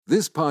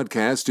This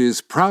podcast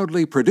is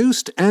proudly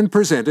produced and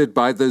presented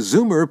by the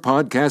Zoomer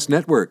Podcast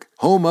Network,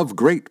 home of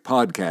great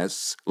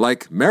podcasts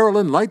like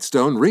Marilyn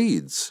Lightstone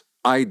Reads,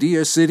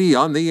 Idea City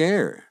on the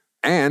Air,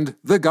 and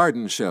The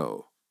Garden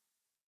Show.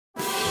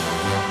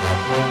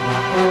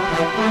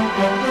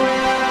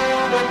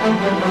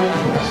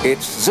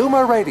 It's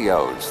Zoomer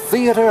Radio's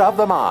Theater of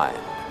the Mind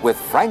with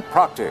Frank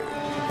Proctor.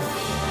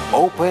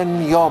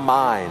 Open your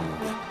mind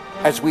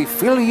as we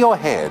fill your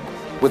head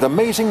with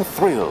amazing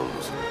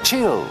thrills,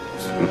 chills,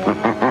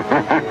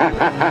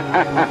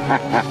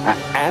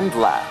 and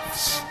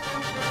laughs.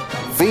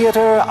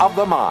 Theater of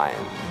the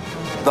Mind.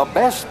 The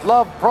best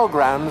love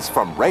programs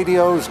from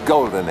radio's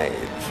golden age.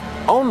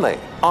 Only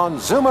on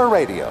Zoomer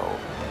Radio.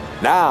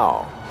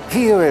 Now,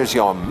 here is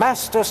your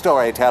master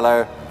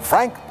storyteller,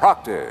 Frank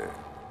Proctor.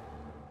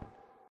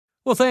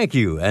 Well, thank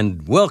you,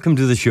 and welcome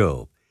to the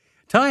show.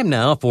 Time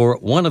now for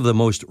one of the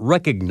most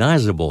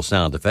recognizable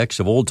sound effects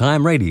of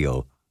old-time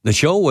radio. The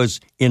show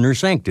was Inner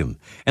Sanctum,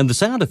 and the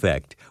sound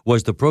effect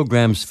was the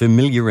program's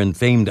familiar and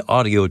famed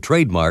audio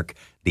trademark,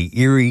 the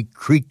eerie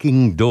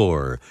creaking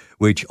door,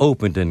 which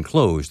opened and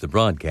closed the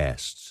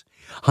broadcasts.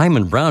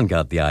 Hyman Brown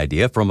got the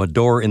idea from a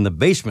door in the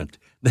basement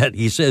that,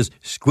 he says,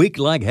 squeaked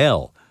like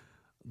hell.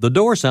 The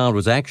door sound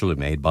was actually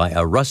made by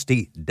a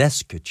rusty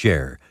desk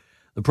chair.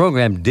 The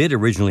program did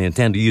originally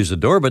intend to use the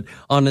door, but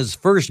on its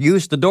first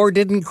use, the door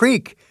didn't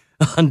creak.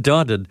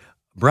 Undaunted,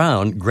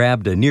 Brown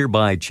grabbed a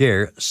nearby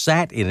chair,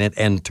 sat in it,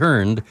 and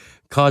turned,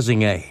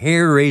 causing a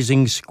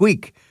hair-raising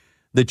squeak.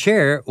 The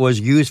chair was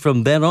used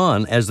from then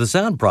on as the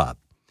sound prop.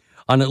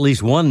 On at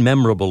least one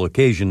memorable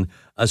occasion,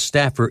 a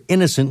staffer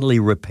innocently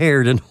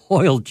repaired an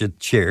oil jet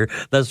chair,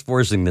 thus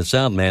forcing the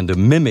sound man to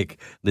mimic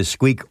the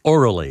squeak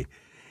orally.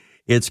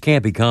 Its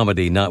campy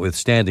comedy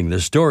notwithstanding, the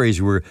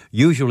stories were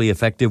usually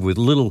effective with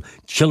little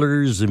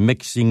chillers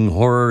mixing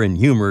horror and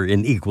humor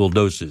in equal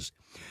doses.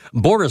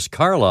 Boris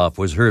Karloff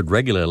was heard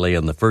regularly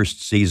in the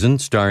first season,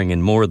 starring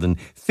in more than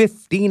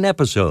 15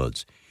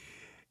 episodes.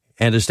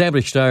 And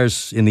established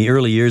stars in the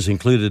early years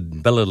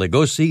included Bela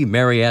Lugosi,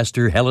 Mary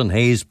Astor, Helen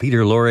Hayes,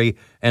 Peter Lorre,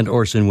 and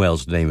Orson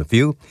Welles, to name a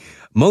few.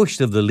 Most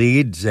of the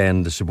leads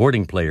and the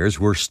supporting players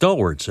were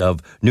stalwarts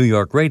of New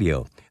York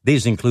radio.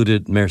 These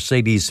included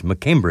Mercedes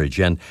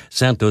McCambridge and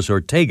Santos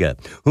Ortega,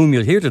 whom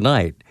you'll hear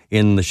tonight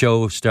in the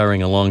show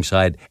starring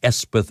alongside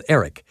Elspeth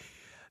Eric.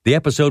 The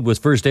episode was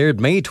first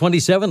aired May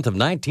 27th of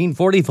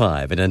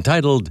 1945 and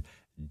entitled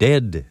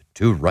Dead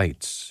to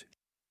Rights.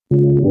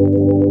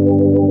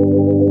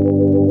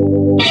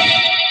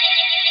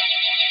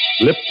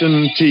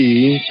 Lipton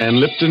Tea and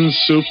Lipton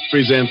Soup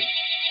present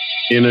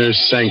Inner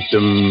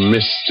Sanctum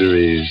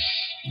Mysteries.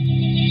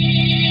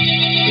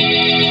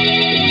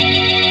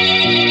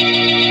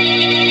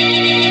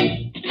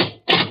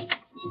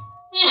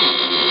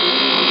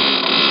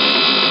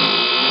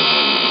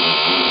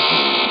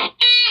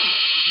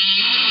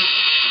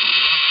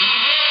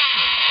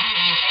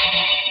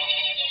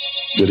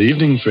 Good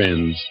evening,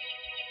 friends.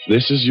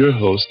 This is your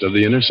host of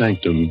the Inner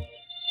Sanctum,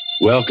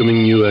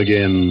 welcoming you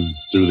again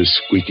through the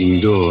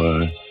squeaking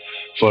door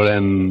for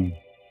an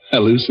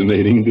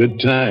hallucinating good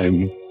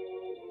time.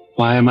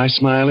 Why am I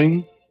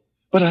smiling?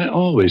 But I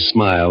always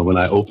smile when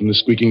I open the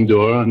squeaking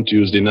door on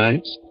Tuesday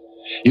nights.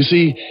 You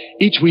see,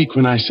 each week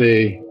when I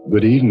say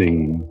good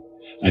evening,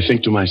 I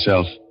think to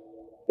myself,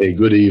 a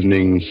good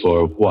evening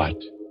for what?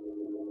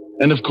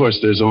 And of course,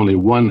 there's only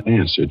one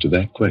answer to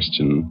that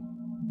question.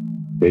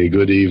 A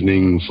good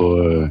evening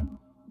for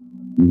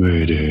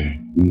murder.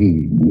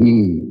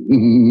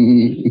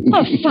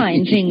 A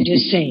fine thing to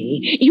say.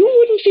 You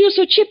wouldn't feel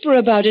so chipper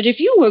about it if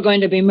you were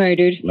going to be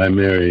murdered. Why,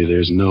 Mary,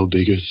 there's no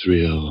bigger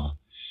thrill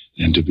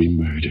than to be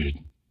murdered.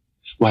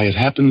 Why, it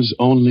happens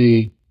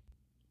only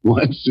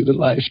once in a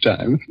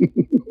lifetime.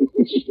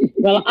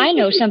 Well, I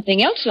know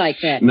something else like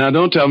that. Now,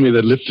 don't tell me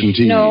that Lipton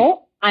tea...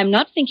 No, I'm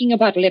not thinking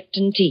about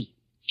Lipton tea.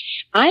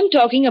 I'm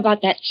talking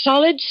about that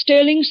solid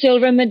sterling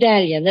silver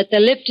medallion that the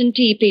Lipton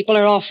tea people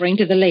are offering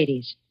to the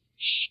ladies.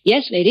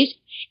 Yes, ladies,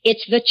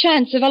 it's the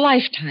chance of a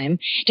lifetime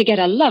to get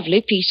a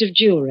lovely piece of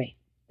jewelry.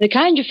 The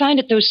kind you find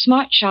at those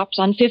smart shops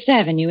on Fifth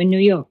Avenue in New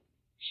York.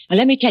 Now,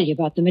 let me tell you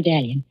about the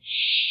medallion.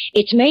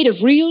 It's made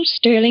of real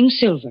sterling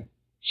silver.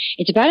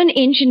 It's about 1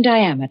 inch in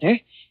diameter,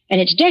 and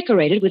it's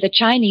decorated with a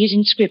Chinese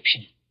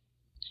inscription.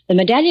 The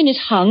medallion is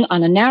hung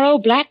on a narrow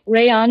black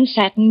rayon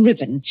satin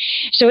ribbon,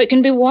 so it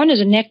can be worn as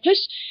a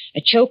necklace,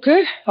 a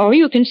choker, or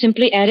you can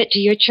simply add it to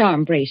your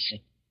charm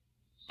bracelet.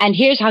 And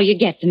here's how you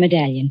get the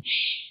medallion.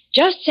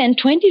 Just send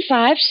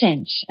 25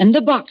 cents and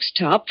the box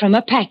top from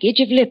a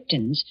package of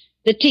Lipton's,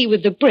 the tea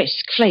with the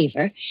brisk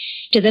flavor,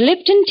 to the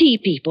Lipton Tea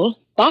people,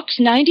 Box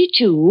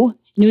 92,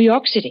 New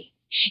York City.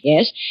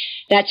 Yes,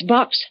 that's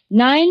Box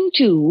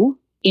 92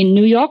 in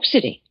New York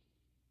City.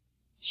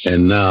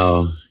 And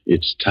now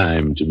it's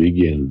time to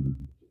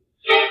begin.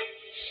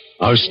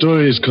 Our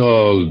story is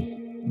called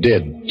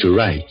Dead to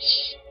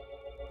Rights.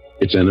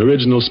 It's an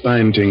original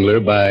spine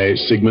tingler by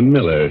Sigmund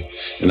Miller,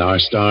 and our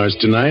stars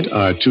tonight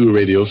are two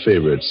radio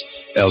favorites,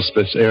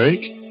 Elspeth Eric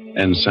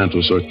and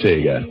Santos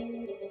Ortega.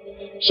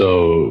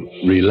 So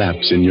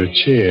relapse in your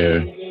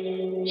chair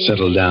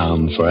settle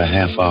down for a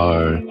half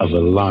hour of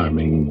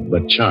alarming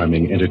but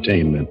charming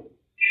entertainment.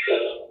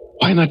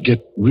 Why not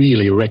get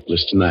really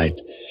reckless tonight?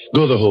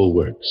 Go the whole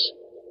works.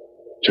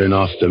 Turn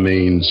off the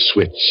main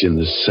switch in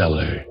the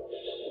cellar.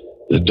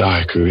 The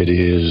darker it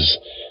is,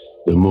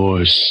 the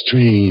more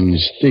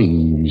strange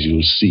things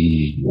you'll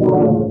see.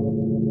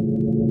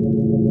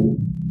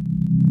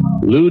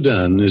 Lou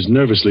Dunn is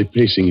nervously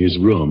pacing his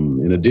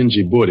room in a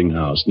dingy boarding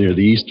house near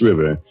the East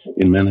River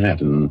in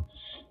Manhattan.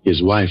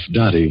 His wife,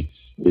 Dottie,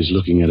 is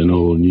looking at an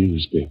old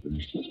newspaper.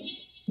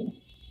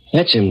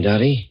 That's him,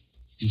 Dottie.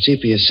 You can see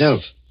for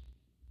yourself.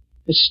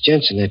 This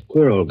Jensen, that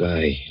queer old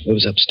guy,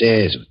 lives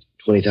upstairs with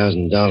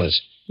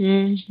 $20,000.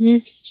 Mm-hmm.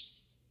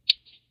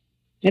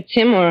 That's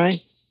him, all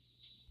right.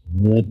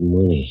 All that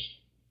money.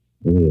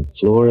 Only a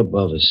floor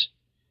above us.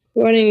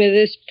 According to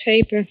this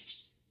paper,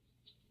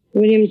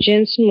 William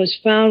Jensen was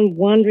found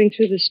wandering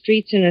through the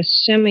streets in a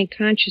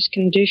semi-conscious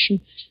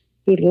condition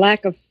due to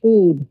lack of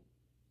food.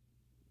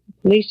 The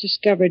police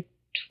discovered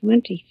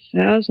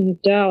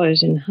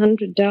 $20,000 in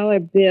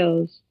 $100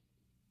 bills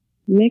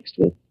mixed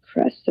with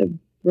crusts of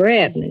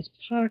bread in his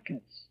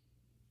pockets.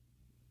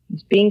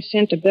 He's being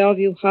sent to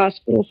Bellevue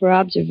Hospital for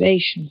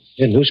observation.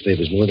 That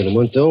newspaper's more than a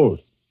month old.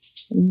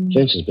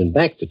 Jensen's been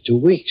back for 2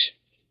 weeks.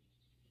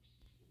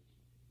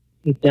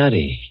 Hey,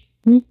 Dottie.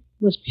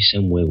 Must be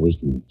some way we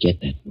can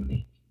get that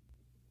money.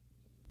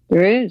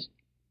 There is.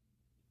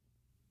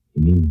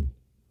 You mean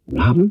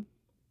rob him?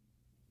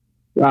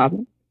 Rob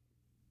him?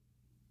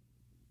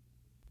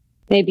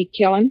 Maybe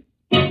kill him?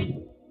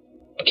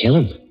 Kill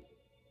him?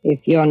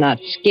 If you're not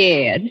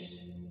scared.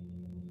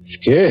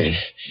 Scared?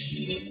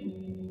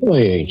 I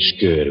ain't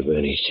scared of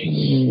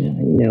anything.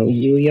 I know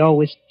you. You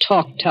always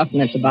talk tough,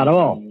 and that's about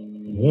all.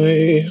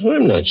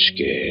 I'm not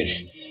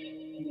scared.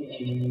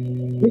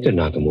 We could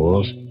knock him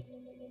off.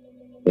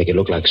 Make it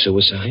look like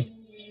suicide.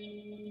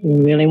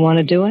 You really want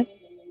to do it?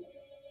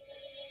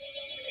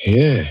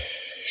 Yeah,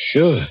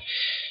 sure. I'd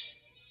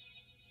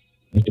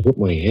like to put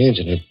my hands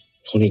in that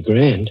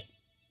 $20,000.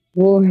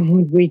 Boy,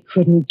 what we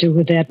couldn't do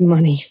with that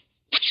money.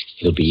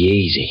 It'll be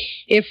easy.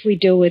 If we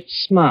do it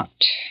smart.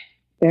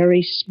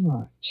 Very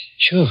smart.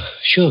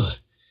 Sure.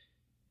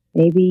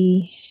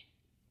 Maybe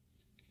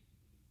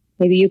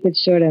you could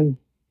sort of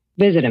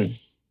visit him.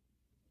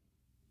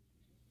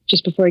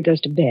 Just before he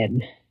goes to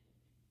bed.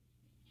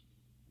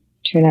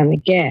 Turn on the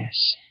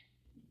gas.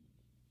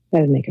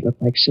 That'd make it look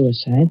like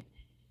suicide.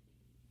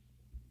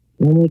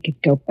 Then we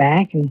could go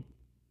back and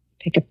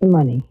pick up the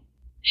money.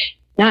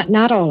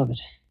 Not all of it.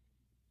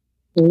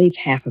 We'll leave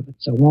half of it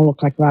so it won't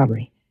look like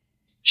robbery.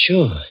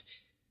 Sure.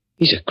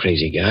 He's a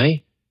crazy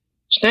guy.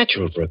 It's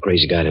natural for a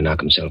crazy guy to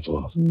knock himself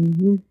off.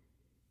 Mm-hmm.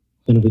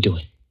 When do we do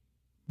it?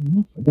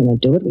 Well, if we're going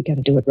to do it, we got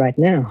to do it right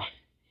now.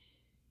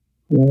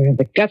 We'll never have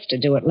the guts to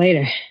do it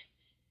later.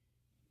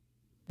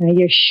 Now,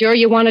 you're sure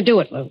you want to do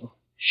it, Lou?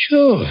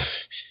 Sure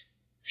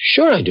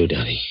I do,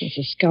 Dottie.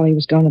 Mrs. Scully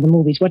was going to the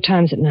movies. What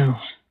time is it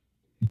now?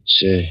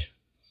 It's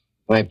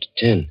 5 to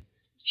 10.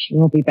 She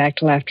won't be back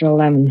till after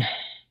 11.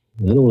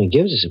 That only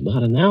gives us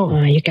about an hour.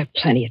 Oh, you got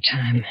plenty of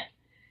time.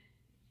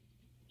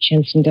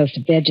 Jensen goes to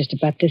bed just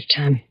about this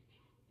time.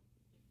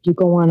 You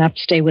go on up,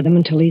 stay with him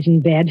until he's in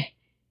bed.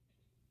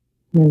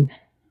 Then,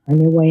 on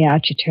your way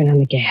out, you turn on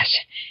the gas.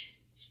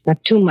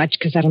 Not too much,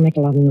 because that'll make a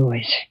lot of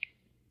noise.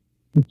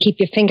 And keep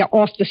your finger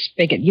off the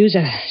spigot. Use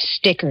a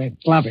stick or a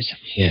glove or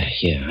something.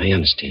 Yeah, I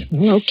understand.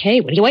 Well,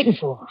 okay, what are you waiting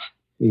for?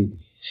 You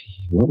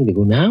want me to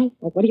go now?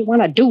 Well, what do you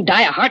want to do?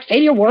 Die of heart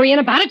failure worrying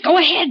about it? Go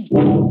ahead.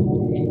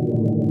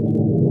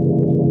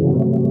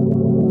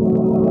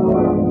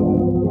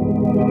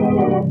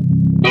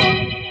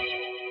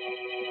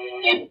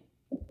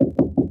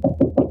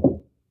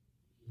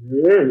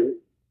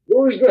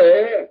 Who's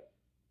there?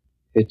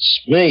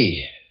 It's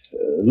me,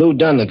 Lou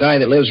Dunn, the guy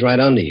that lives right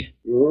under you.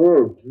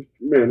 Oh, just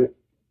a minute.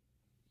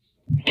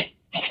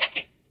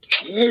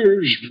 I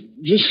was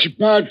just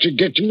about to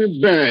get to my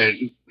bed.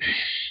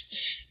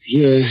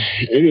 Is there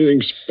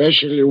anything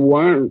special you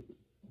want?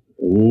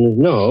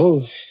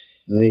 No.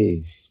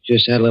 I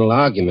just had a little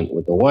argument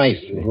with the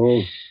wife.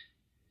 Oh.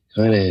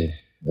 I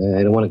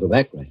don't want to go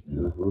back right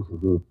now.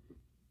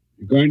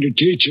 You're going to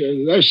teach her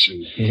a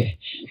lesson.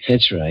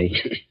 That's right.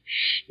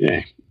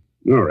 Yeah.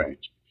 All right.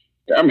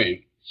 Come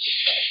in.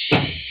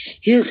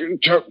 You can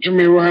talk to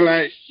me while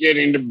I get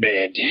into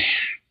bed.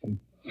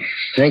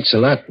 Thanks a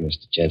lot,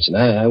 Mr. Jensen.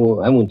 I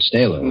won't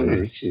stay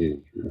long.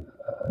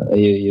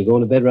 You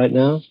going to bed right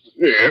now?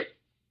 Yeah.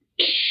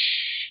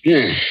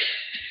 Yeah.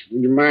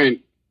 Would you mind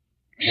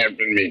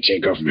helping me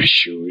take off my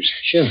shoes?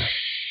 Sure.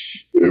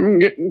 I'm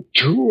getting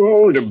too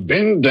old to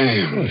bend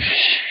down.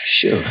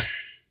 Sure.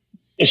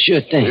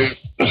 Sure thing.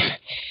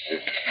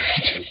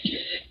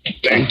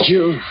 Thank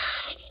you.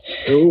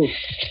 Oh.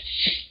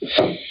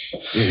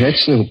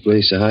 That's no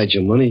place to hide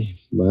your money,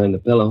 behind the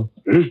pillow.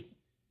 Huh?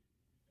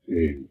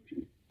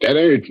 That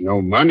ain't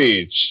no money.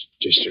 It's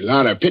just a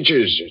lot of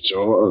pictures. It's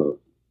all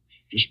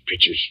just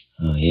pictures.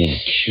 Oh, yeah,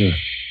 sure.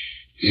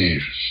 Yeah.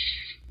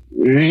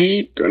 It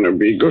ain't gonna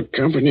be good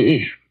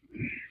company. I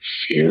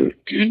feel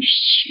kind of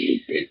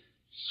sleepy.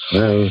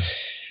 Well,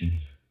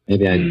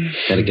 Maybe I'd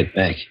better get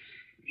back.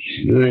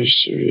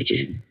 Nice of you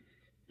to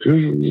come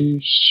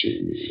and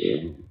see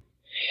me, though.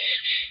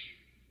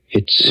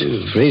 It's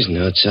freezing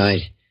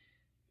outside.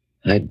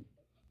 I'd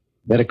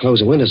better close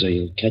the windows or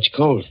you'll catch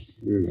cold.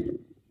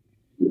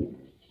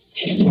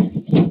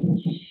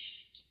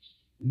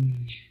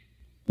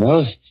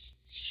 Well,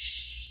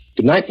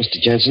 good night, Mr.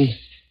 Jensen.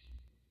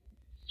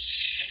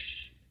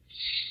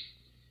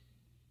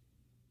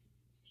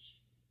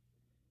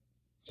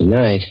 Good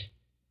night.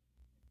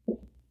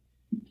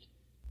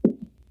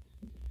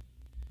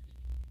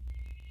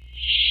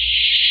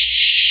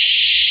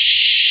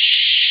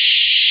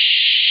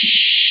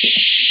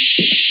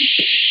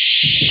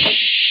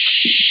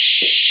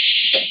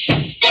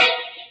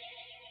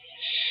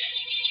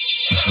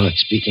 Oh,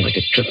 it's beating like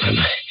a trip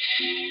hammer.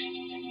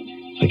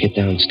 If I get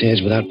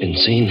downstairs without being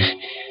seen,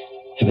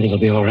 everything will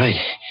be all right.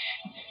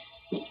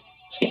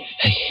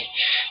 Hey,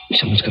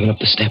 someone's coming up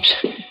the steps.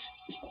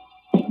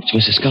 It's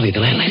Mrs. Scully, the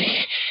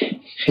landlady.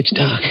 It's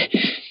dark.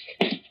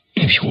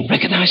 Maybe she won't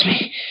recognize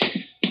me.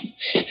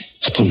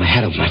 I pull my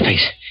hat over my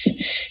face.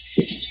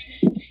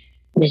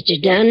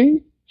 Mr.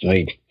 Dunn?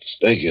 I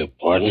beg your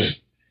pardon.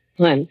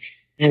 Well,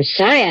 I'm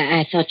sorry.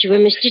 I thought you were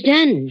Mr.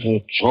 Dunn.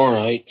 It's all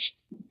right.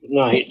 Good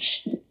night.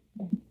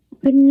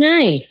 Good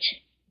night.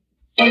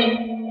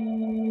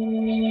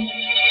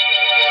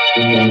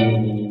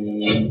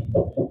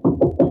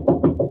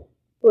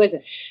 Who is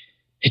it?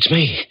 It's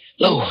me,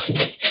 Lou.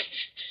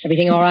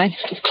 Everything all right?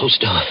 Close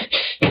the door.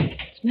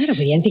 What's the matter with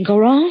you? Anything go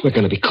wrong? We're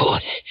going to be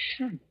caught.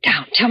 Calm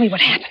down. Tell me what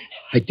happened.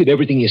 I did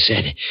everything you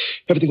said.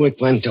 Everything went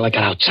fine until I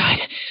got outside.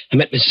 I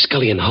met Mrs.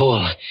 Scully in the hall.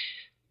 I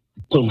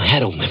pulled my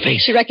hat over my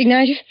face. She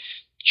recognize you?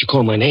 She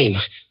called my name,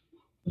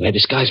 but I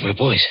disguised my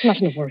voice.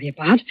 Nothing to worry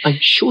about. I'm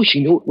sure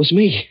she knew it was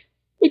me.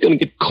 We're going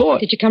to get caught.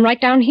 Did you come right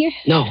down here?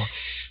 No.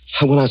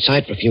 I went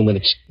outside for a few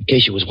minutes in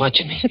case she was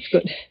watching me. That's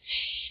good.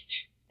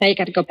 Now you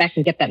got to go back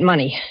and get that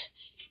money.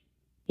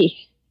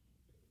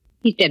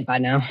 He's dead by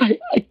now.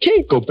 I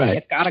can't go back.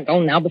 You've got to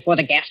go now before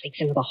the gas leaks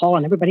into the hall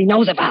and everybody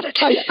knows about it.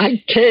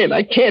 I can't.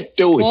 I can't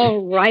do it.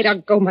 All right, I'll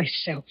go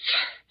myself.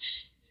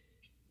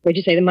 Where'd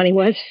you say the money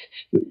was?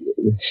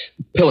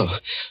 Pillow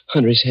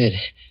under his head.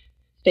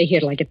 Stay here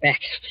till I get back.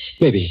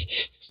 Maybe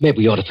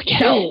we ought to forget.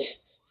 No.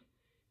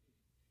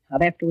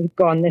 Not after we've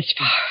gone this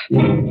far.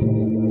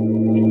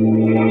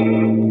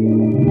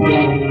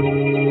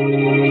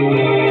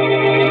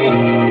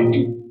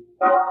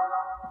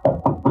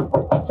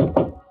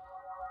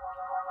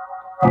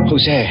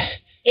 Who's there?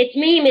 It's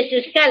me,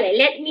 Mrs. Scully.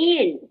 Let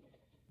me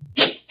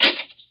in.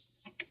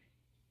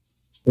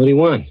 What do you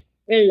want?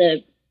 Well,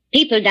 the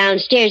people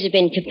downstairs have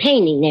been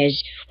complaining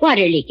there's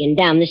water leaking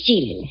down the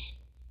ceiling.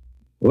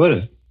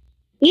 Water?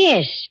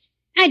 Yes.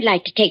 I'd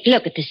like to take a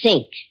look at the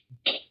sink.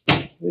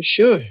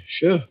 Sure.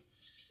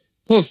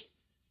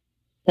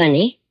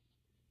 Funny.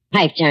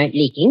 Pipes aren't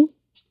leaking.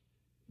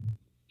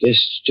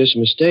 Guess just a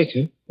mistake,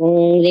 huh?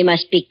 Oh, they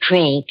must be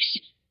cranks.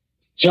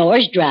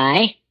 Floor's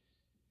dry.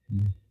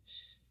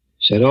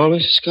 Is that all,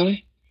 Mrs.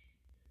 Scully?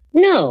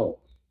 No.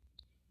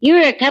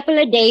 You're a couple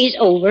of days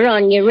over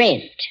on your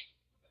rent.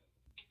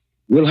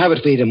 We'll have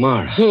it for you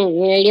tomorrow.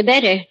 Well, you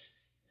better.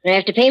 I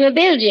have to pay my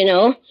bills, you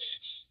know.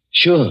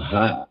 Sure,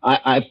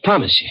 I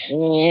promise you.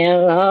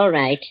 Well, all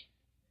right.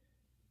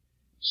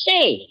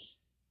 Say,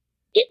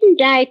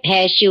 didn't I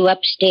pass you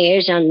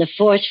upstairs on the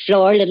 4th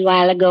floor a little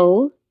while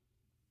ago?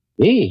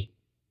 Me?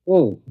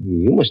 Oh.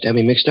 You must have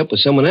me mixed up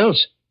with someone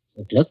else.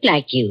 It looked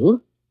like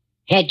you.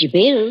 Had your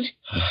bills.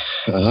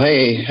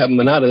 I haven't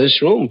been out of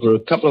this room for a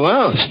couple of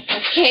hours.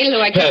 Okay, Lou,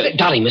 I guess...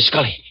 Dolly, Miss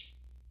Scully.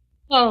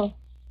 Oh.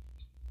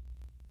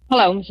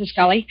 Hello, Mrs.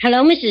 Scully.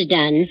 Hello, Mrs.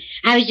 Dunn.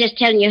 I was just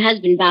telling your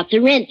husband about the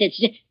rent that's...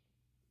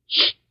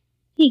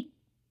 Hey,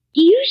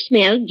 do you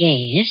smell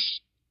gas?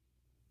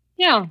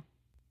 Yeah.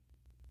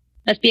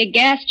 Must be a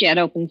gas jet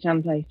open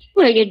someplace.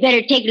 Well, you'd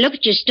better take a look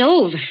at your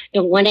stove.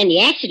 Don't want any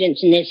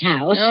accidents in this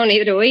house. No,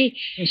 neither do we.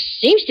 It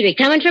seems to be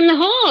coming from the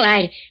hall.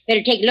 I'd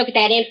better take a look at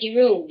that empty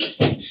room.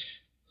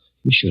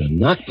 You should have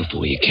knocked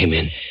before you came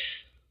in.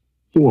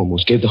 You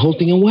almost gave the whole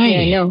thing away.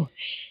 Yeah, I know.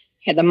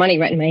 Had the money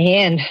right in my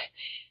hand.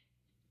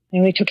 I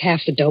only took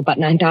half the dough, about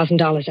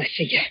 $9,000, I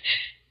figure.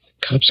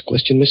 The cops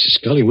questioned Mrs.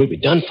 Scully. We'll be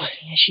done for.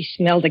 Yeah, she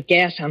smelled the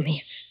gas on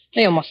me.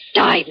 I almost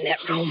died in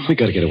that room. We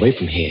gotta get away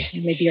from here.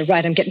 Yeah, maybe you're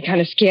right. I'm getting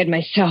kind of scared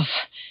myself.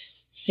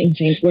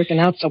 Things ain't working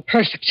out so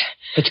perfect.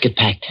 Let's get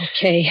packed.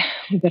 Okay,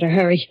 we better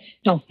hurry.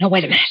 No,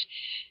 wait a minute.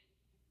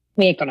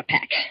 We ain't gonna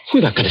pack.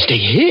 We're not gonna stay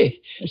here.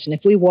 Listen, if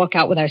we walk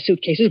out with our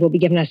suitcases, we'll be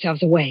giving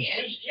ourselves away.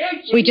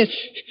 We just...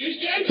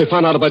 They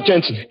found out about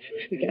Jensen.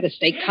 We gotta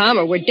stay calm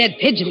or we're dead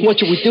pigeons. What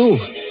should we do?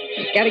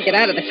 We gotta get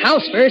out of this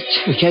house first.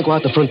 We can't go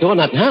out the front door,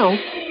 not now.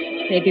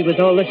 Maybe with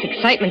all this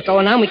excitement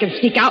going on, we can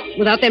sneak out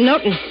without them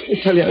noting. I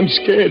tell you, I'm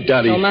scared,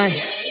 Dottie. So am I.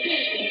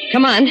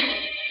 Come on.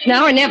 It's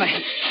now or never.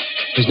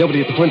 There's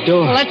nobody at the front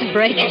door. Well, let's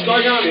break. What's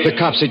going on here? The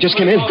cops, they just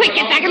came in. Quick,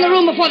 get back in the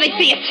room before they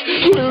see us.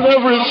 We'll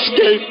never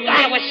escape.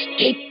 I'll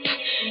escape.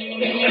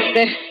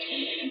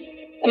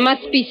 There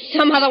must be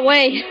some other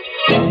way.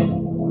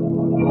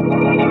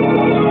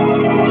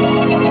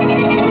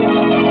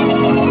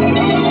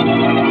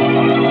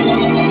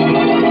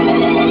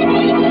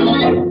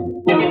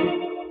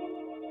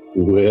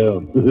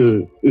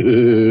 well.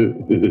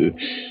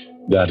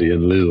 Dottie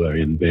and Lou are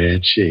in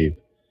bad shape.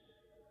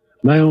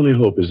 My only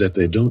hope is that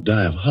they don't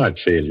die of heart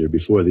failure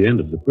before the end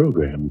of the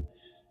program.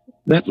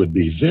 That would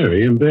be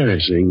very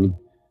embarrassing.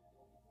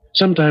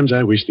 Sometimes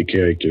I wish the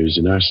characters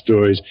in our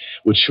stories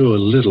would show a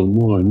little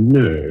more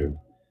nerve.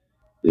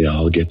 They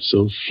all get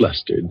so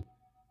flustered.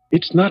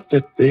 It's not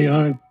that they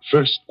aren't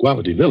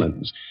first-quality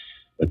villains,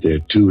 but they're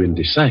too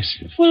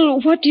indecisive. Well,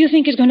 what do you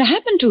think is going to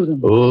happen to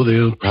them? Oh,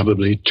 they'll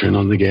probably turn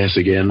on the gas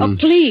again. Oh,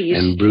 please.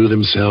 And brew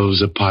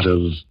themselves a pot of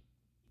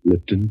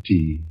Lipton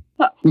tea.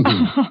 Well,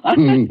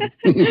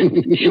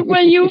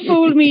 you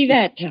fooled me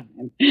that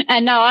time.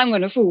 And now I'm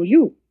going to fool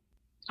you.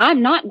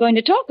 I'm not going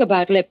to talk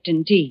about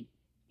Lipton tea.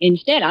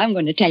 Instead, I'm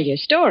going to tell you a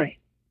story.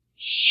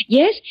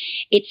 Yes,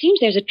 it seems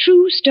there's a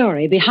true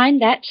story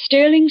behind that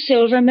sterling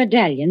silver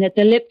medallion that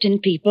the Lipton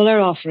people are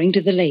offering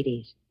to the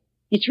ladies.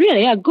 It's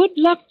really a good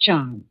luck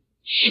charm.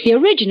 The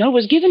original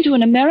was given to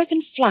an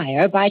American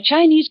flyer by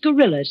Chinese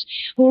guerrillas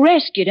who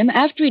rescued him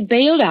after he'd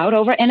bailed out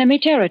over enemy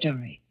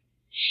territory.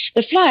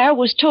 The flyer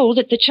was told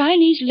that the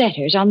Chinese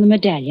letters on the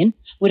medallion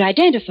would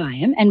identify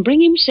him and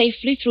bring him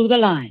safely through the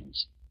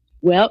lines.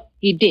 Well,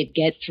 he did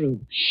get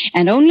through,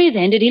 and only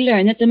then did he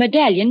learn that the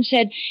medallion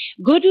said,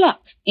 "Good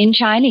luck," in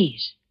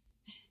Chinese.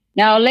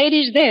 Now,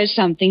 ladies, there's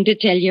something to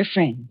tell your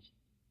friends.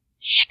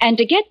 And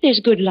to get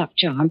this good luck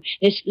charm,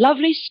 this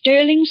lovely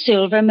sterling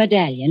silver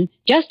medallion,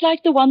 just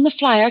like the one the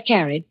flyer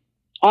carried,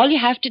 all you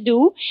have to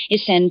do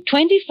is send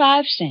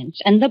 25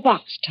 cents and the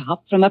box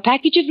top from a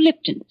package of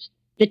Lipton's,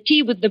 the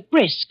tea with the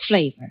brisk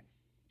flavor,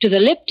 to the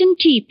Lipton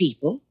Tea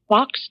People,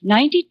 Box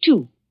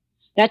 92.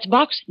 That's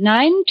Box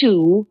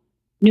 92,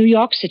 New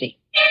York City.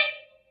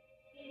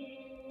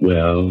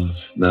 Well,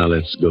 now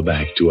let's go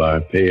back to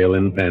our pale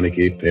and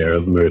panicky pair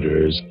of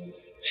murderers.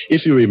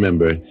 If you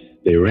remember,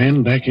 they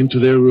ran back into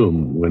their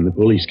room when the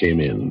police came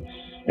in.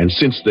 And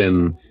since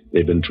then,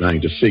 they've been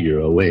trying to figure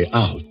a way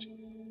out.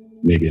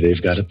 Maybe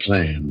they've got a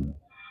plan.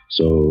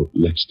 So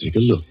let's take a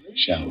look,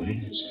 shall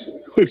we?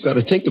 We've got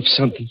to think of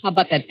something. How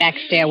about that back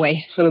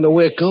stairway? I don't know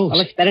where it goes.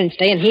 Well, it's better than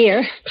staying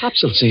here.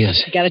 Cops will see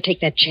us. You gotta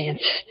take that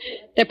chance.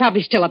 They're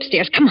probably still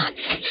upstairs. Come on.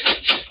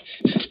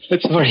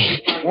 Let's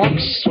hurry. Walk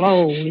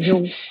slow,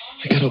 you.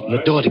 I gotta open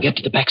the door to get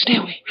to the back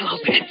stairway. I'll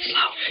open it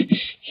slow.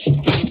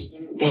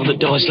 Well, the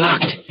door's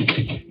locked.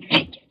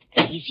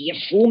 Easy, you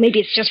fool. Maybe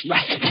it's just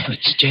rust.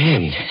 It's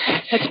jammed.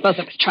 Let's both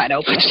of us try to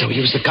open it. It's no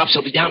use. The cops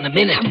will be down in a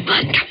minute.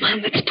 Come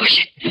on. Let's push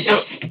it.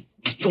 No,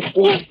 it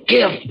won't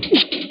give.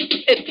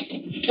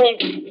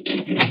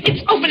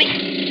 It's opening.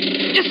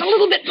 Just a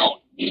little bit more.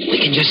 We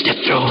can just step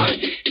through.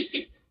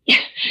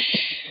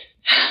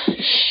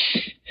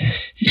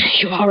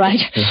 You all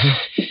right? Uh-huh.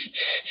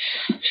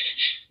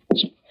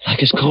 It's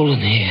like it's cold in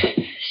here.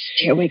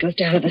 Stairway goes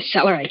down to the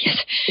cellar, I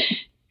guess.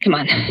 Come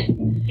on.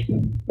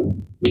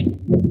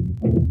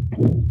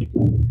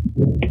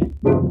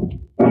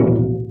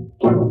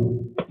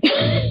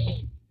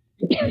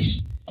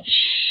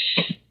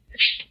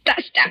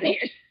 Dust down here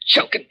is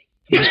choking me.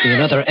 There must be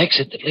another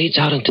exit that leads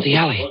out into the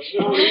alley.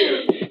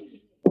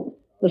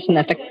 Listen,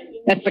 that's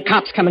the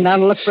cops coming down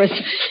to look for us.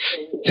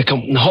 They're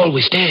coming from the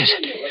hallway stairs.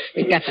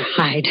 We've got to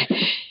hide.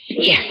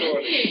 Here,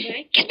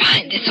 get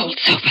behind this old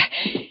sofa.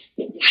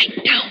 Lie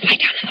down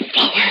on the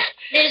floor.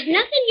 There's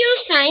nothing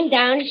you'll find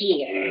down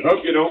here. I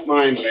hope you don't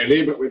mind,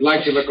 lady, but we'd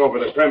like to look over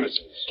the premises.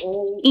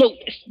 Look,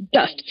 this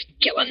dust is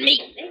killing me.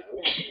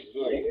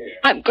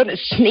 I'm going to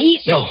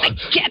sneeze. No, I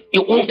can't.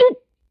 you won't.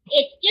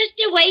 It's just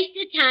a waste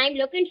of time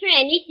looking for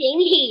anything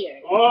here.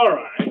 All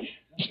right.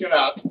 Let's get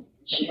out.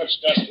 There's too much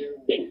dust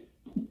here.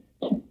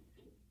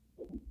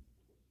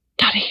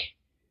 Dottie.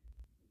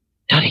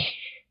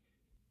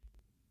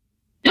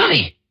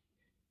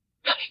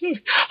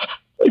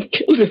 I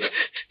killed him.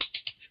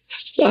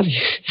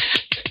 Dottie,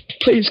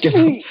 please get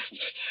up.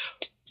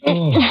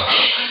 Oh,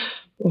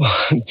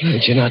 I'm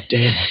glad you're not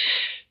dead.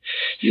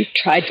 You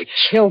tried to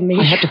kill me.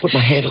 I had to put my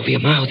hand over your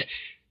mouth.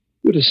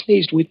 You'd have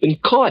sneezed. We'd been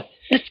caught.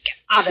 Let's get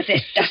out of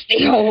this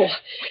dusty hole.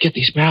 We get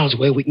these barrels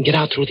away, we can get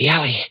out through the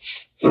alley.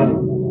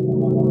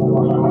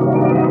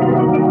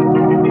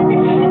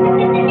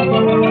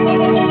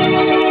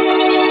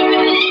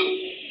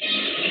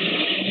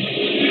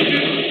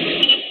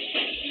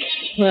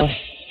 Well,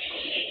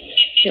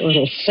 feel a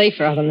little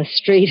safer out on the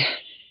street.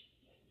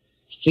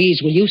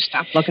 Please, will you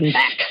stop looking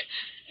back?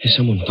 There's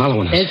someone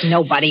following us. There's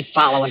nobody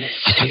following us.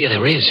 I tell you,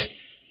 there is.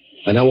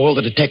 I know all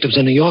the detectives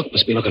in New York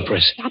must be looking for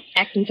us. Stop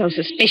acting so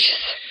suspicious.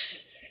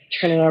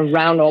 Turning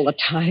around all the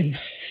time.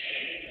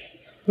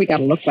 We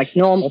gotta look like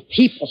normal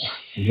people.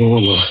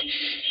 Normal?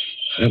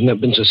 I've never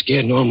been so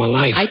scared in all my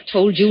life. I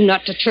told you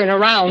not to turn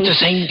around. It's the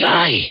same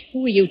guy.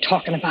 Who are you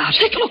talking about?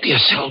 Take a look at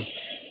yourself.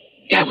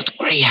 Guy with the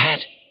gray hat.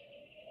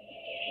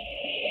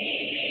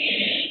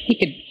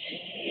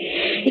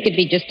 He could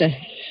be just an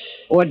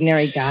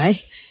ordinary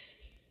guy.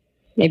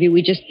 Maybe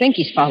we just think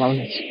he's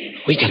following us.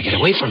 We gotta get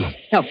away from him.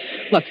 No,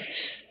 look.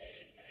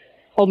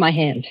 Hold my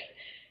hand.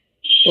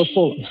 We'll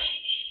fool him.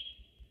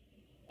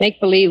 Make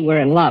believe we're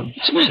in love.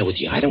 What's the matter with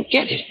you? I don't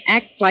get it.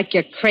 Act like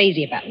you're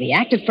crazy about me.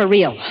 Act it for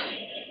real.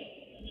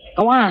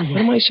 Go on. What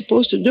am I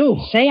supposed to do?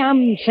 Say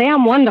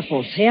I'm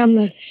wonderful. Say I'm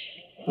the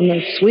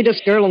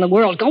sweetest girl in the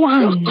world. Go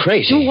on. You're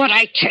crazy. Do what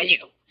I tell you.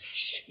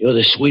 You're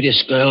the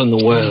sweetest girl in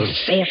the world.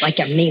 Say it like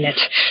you mean it.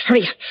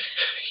 Hurry up.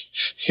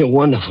 You're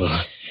wonderful.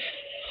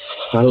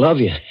 I love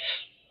you.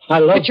 I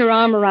love Put your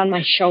arm around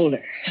my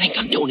shoulder. I ain't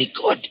gonna do any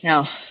good.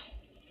 Now,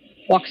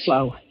 walk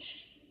slow.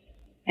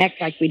 Act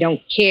like we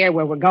don't care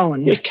where we're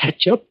going. You'll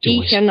catch up to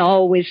He us. can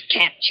always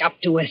catch up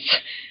to us.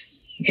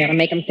 You gotta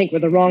make him think we're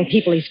the wrong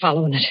people he's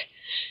following it.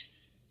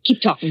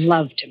 Keep talking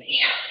love to me.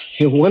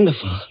 You're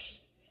wonderful.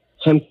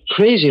 I'm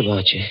crazy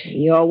about you.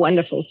 You're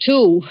wonderful,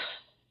 too,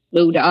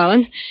 Lou,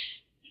 darling.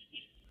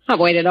 I've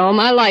waited all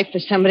my life for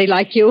somebody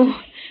like you.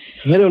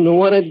 I don't know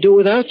what I'd do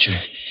without you.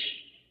 You're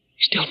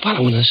still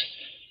following us.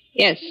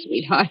 Yes,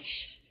 sweetheart.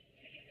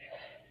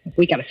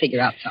 We gotta figure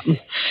out something.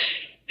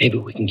 Maybe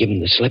we can give him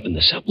the slip in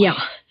the subway. Yeah.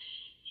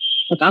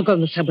 Look, I'll go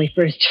in the subway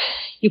first.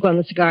 You go in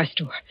the cigar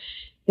store.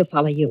 He'll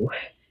follow you.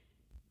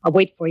 I'll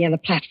wait for you on the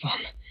platform.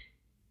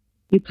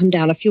 You come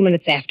down a few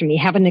minutes after me.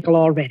 Have a nickel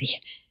all ready.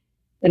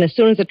 Then as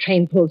soon as the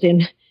train pulls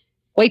in,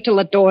 wait till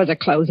the doors are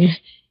closing.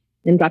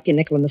 Then drop your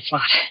nickel in the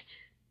slot.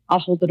 I'll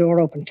hold the door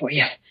open for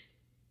you.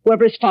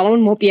 Whoever is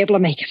following won't be able to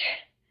make it.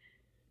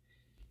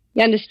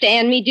 You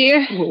understand me,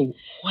 dear? Well,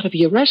 what if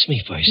he arrests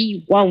me first?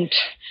 He won't.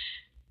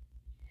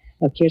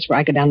 Look, here's where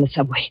I go down the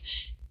subway.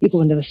 You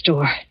go into the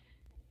store.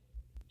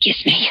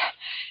 Kiss me.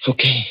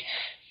 Okay.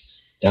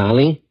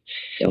 Darling?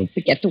 Don't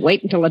forget to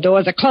wait until the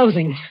doors are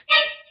closing.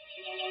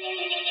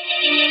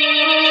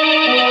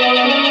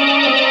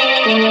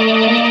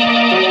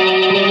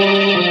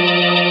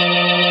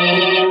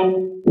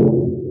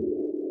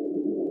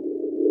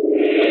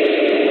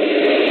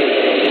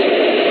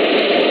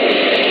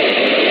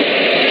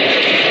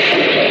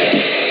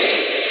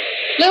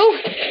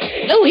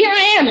 Lou, here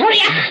I am. Hurry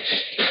up.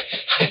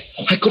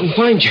 I couldn't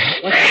find you.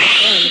 What's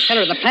there in the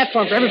center of the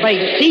platform for everybody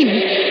to see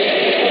me?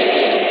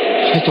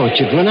 I thought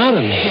you'd run out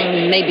on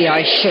me. Maybe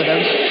I should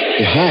have.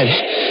 You had.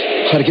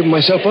 I'd have given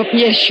myself up.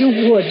 Yes, you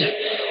would.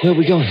 Where are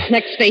we going?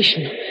 Next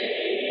station.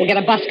 We'll get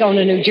a bus going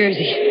to New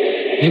Jersey.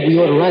 Maybe we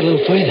ought to ride a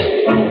little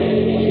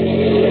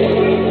further.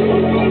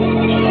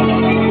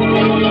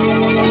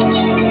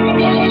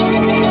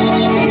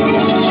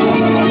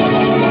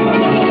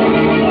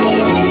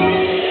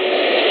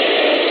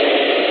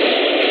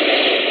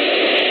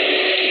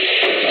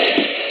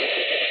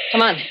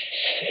 Come on.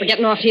 We're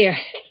getting off here.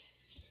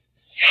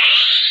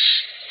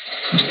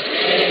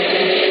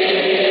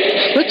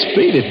 Let's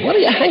beat it. What are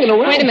you hanging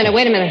around? Wait a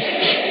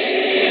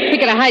minute. We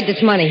gotta hide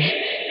this money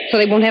so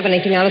they won't have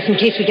anything on us in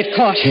case we get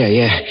caught.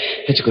 Yeah.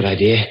 That's a good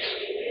idea.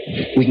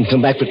 We can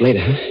come back for it later,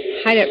 huh?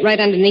 Hide it right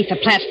underneath the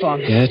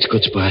platform. Yeah, that's a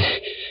good spot.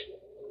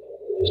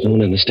 There's no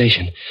one in the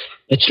station.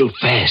 Let's do it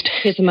fast.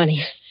 Here's the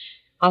money.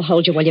 I'll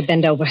hold you while you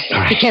bend over. All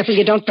right. Be careful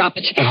you don't drop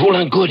it. Now, hold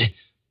on good.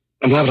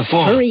 I'm liable to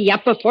fall. Hurry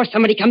up before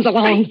somebody comes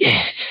along.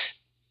 Yeah.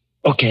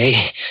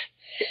 Okay.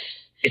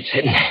 It's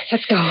heading.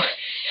 Let's go.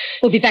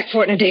 We'll be back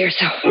for it in a day or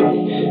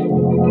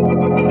so.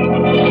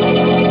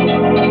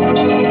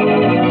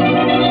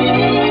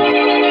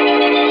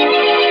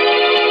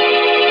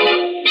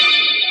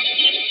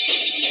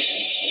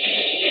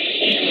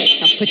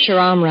 Now put your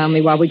arm around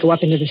me while we go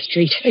up into the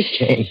street. I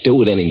can't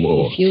do it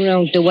anymore. If you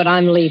don't do it,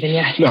 I'm leaving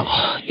you. No,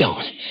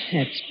 don't.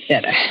 That's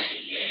better.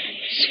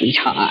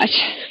 Sweetheart.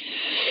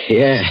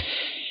 Yeah.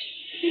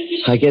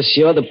 I guess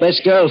you're the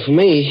best girl for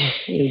me.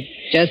 You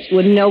just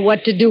wouldn't know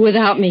what to do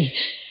without me.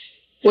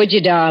 Would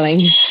you,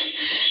 darling?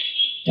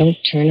 Don't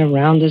turn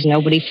around. There's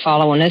nobody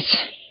following us.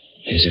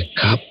 There's a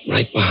cop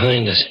right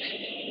behind us.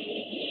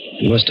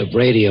 He must have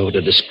radioed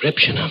a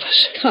description of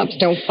us. Cops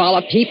don't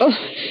follow people.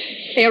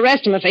 They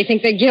arrest them if they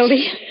think they're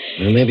guilty.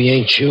 Well, maybe he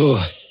ain't sure.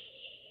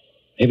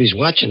 Maybe he's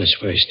watching us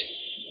first.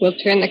 We'll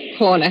turn the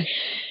corner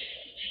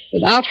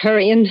without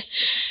hurrying.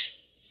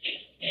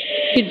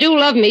 You do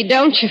love me,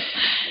 don't you?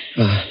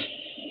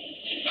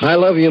 I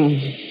love you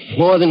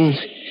more than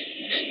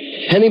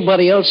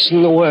anybody else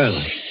in the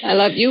world. I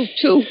love you,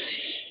 too.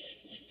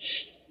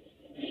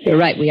 You're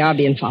right, we are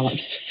being followed.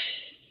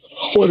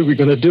 What are we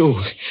going to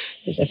do?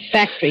 There's a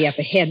factory up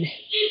ahead.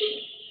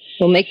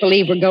 We'll make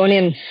believe we're going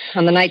in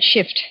on the night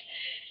shift.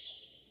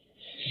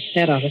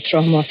 That ought to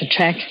throw him off the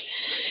track.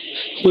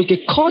 We'll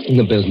get caught in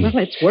the building. Well,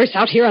 it's worse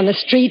out here on the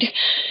street.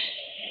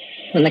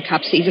 When the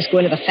cop sees us go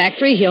into the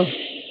factory, he'll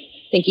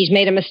think he's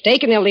made a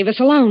mistake and they'll leave us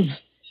alone.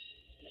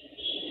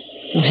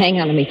 Now, hang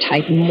on to me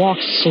tight and walk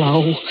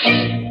slow.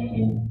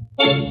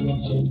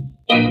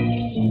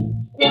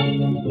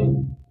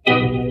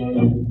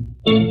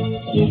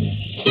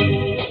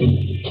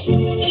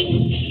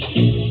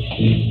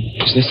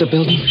 Is this the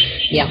building?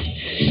 Yeah.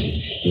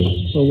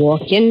 We'll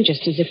walk in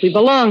just as if we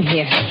belong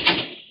here.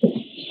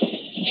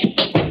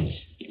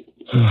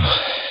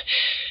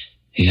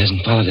 He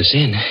hasn't followed us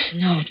in.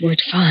 No, it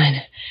worked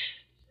fine.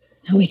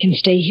 Now we can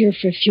stay here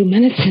for a few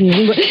minutes and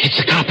then It's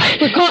the cop.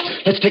 we're caught.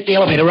 Let's take the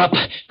elevator up.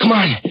 Come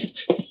on.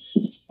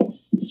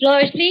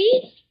 Floors,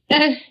 please.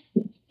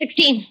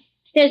 16.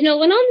 There's no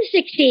one on the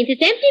 16th.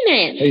 It's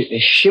empty, ma'am.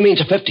 She means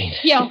a 15th.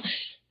 Yeah.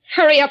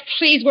 Hurry up,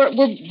 please. We're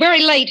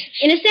very late.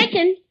 In a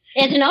second.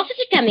 There's an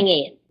officer coming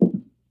in.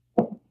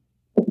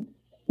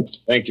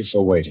 Thank you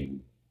for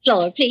waiting.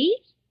 Floor, please.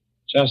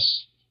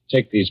 Just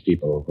take these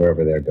people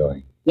wherever they're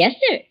going. Yes,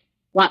 sir.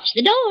 Watch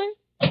the door.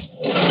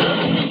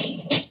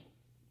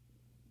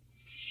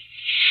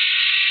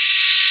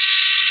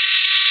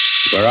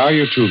 Where are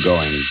you two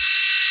going?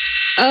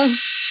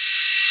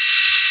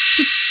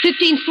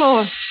 15th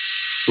floor.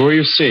 Who are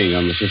you seeing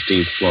on the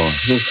 15th floor?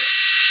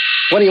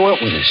 What do you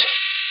want with us?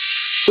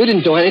 We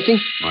didn't do anything.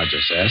 I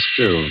just asked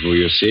you who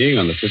you're seeing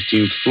on the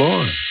 15th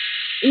floor.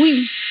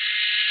 We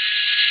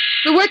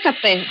work up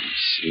there. I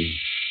see.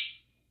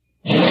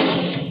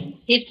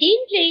 15,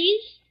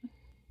 please.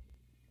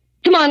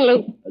 Come on,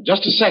 Lou.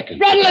 Just a second.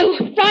 Run, Lou.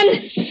 Run.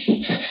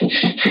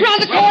 Around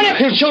the corner.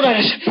 He'll shoot at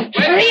us.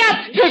 Hurry up.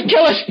 He'll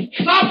kill us.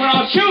 Stop or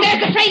I'll shoot.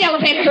 There's the freight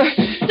elevator.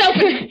 It's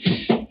open.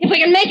 If we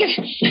can make it,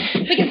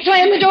 we can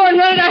slam the door and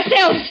run it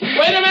ourselves.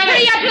 Wait a minute.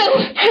 Hurry up, Lou.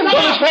 I'm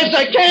going as fast as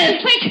I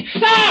can. Quick.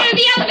 Stop. Through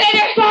the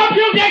elevator. Stop,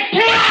 you get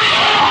killed!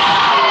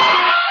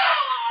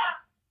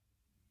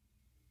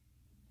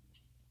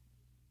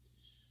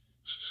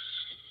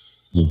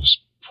 Those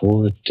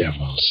poor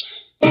devils.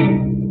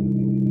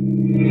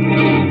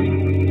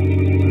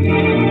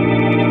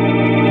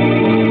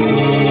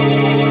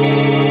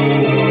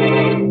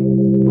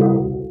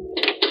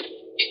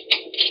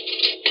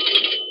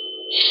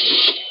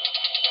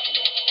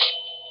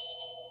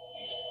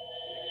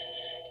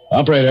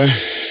 Operator,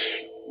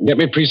 get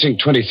me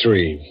precinct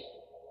 23.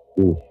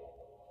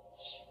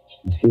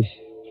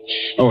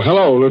 Oh,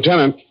 hello,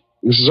 Lieutenant.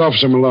 This is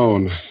Officer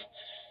Malone. I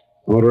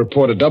want to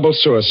report a double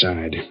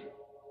suicide.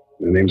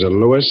 Their names are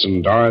Lewis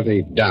and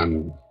Dorothy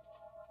Dunn.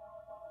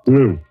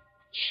 Now,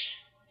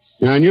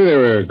 I knew they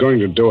were going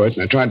to do it,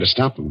 and I tried to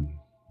stop them.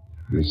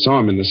 I saw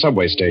him in the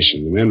subway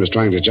station. The man was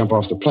trying to jump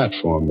off the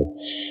platform, but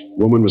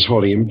the woman was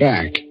holding him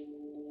back.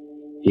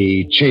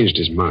 He changed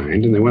his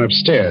mind, and they went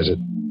upstairs. It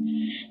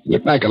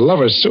looked like a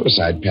lover's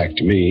suicide pact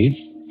to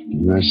me.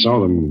 And I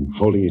saw them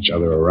holding each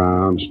other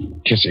around,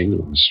 kissing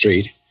on the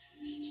street.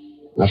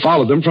 I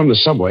followed them from the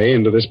subway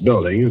into this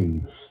building,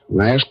 and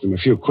when I asked them a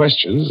few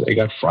questions, they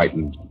got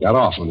frightened, got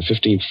off on the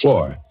 15th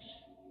floor.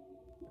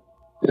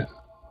 Yeah.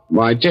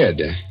 Well, I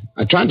did.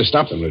 I tried to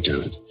stop them,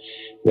 Lieutenant.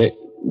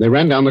 They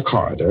ran down the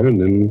corridor and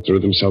then threw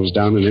themselves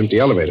down an empty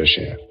elevator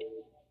shaft.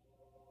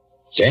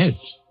 Dead.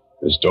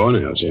 There's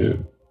doornails, yeah.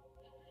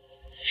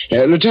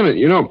 Lieutenant,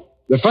 you know,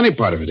 the funny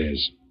part of it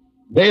is,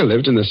 they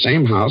lived in the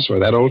same house where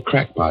that old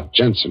crackpot,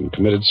 Jensen,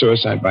 committed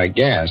suicide by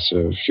gas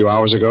a few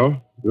hours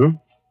ago. Huh?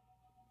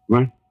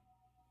 What?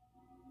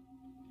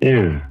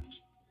 Yeah.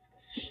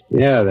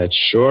 Yeah, that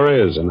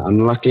sure is an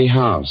unlucky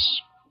house.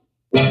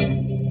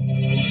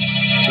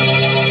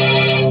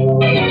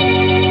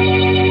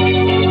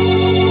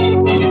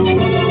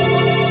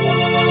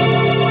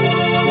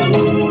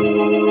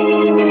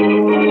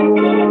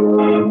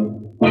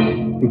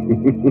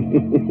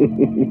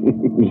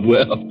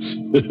 Well,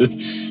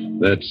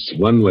 that's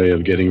one way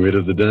of getting rid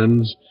of the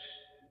Dunns,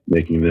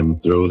 making them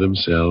throw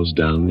themselves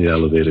down the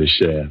elevator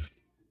shaft.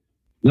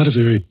 Not a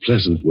very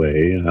pleasant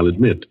way, I'll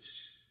admit,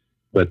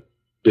 but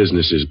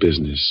business is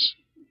business.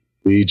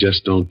 We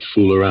just don't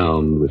fool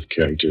around with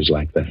characters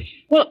like that.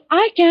 Well,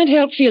 I can't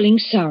help feeling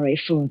sorry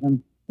for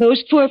them.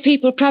 Those poor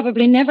people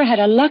probably never had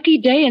a lucky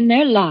day in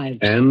their lives.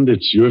 And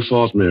it's your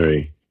fault,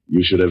 Mary.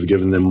 You should have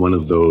given them one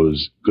of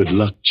those good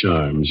luck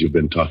charms you've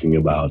been talking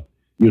about.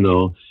 You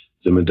know,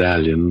 the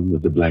medallion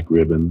with the black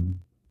ribbon.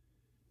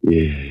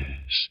 Yes.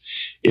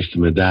 If the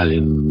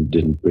medallion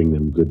didn't bring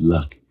them good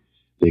luck,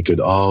 they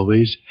could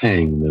always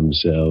hang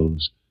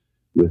themselves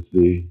with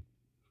the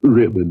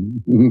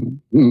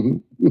ribbon.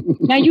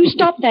 Now, you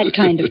stop that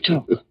kind of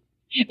talk.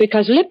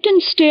 Because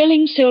Lipton's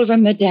sterling silver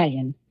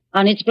medallion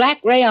on its black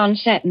rayon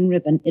satin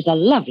ribbon is a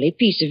lovely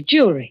piece of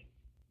jewelry.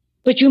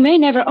 But you may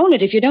never own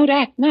it if you don't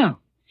act now.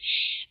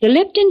 The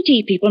Lipton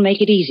tea people make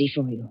it easy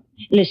for you.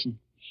 Listen,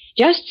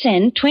 just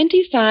send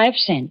 25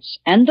 cents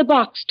and the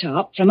box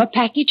top from a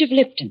package of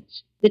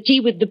Lipton's, the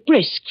tea with the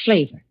brisk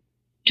flavor,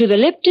 to the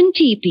Lipton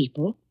Tea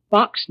People,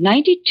 Box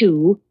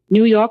 92,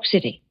 New York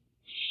City.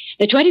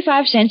 The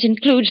 25 cents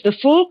includes the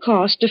full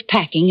cost of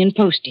packing and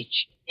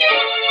postage.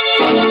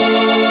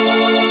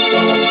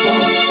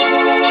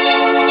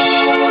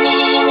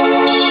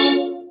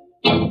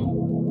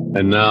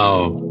 And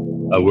now,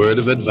 a word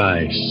of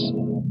advice.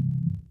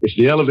 If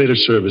the elevator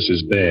service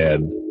is bad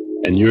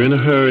and you're in a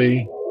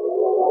hurry,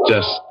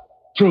 just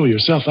throw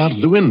yourself out of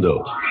the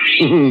window.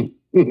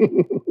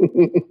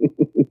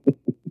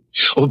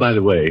 Oh, by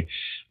the way,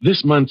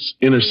 this month's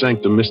Inner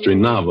Sanctum mystery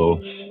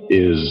novel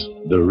is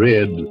The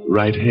Red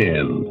Right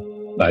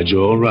Hand by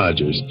Joel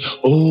Rogers.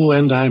 Oh,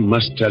 and I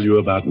must tell you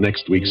about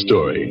next week's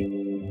story.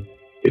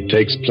 It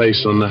takes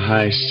place on the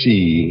high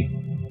sea,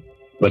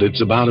 but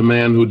it's about a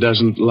man who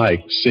doesn't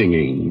like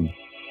singing.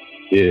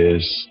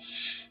 Yes,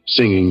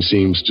 singing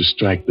seems to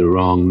strike the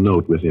wrong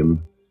note with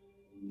him,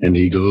 and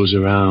he goes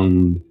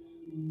around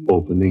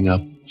opening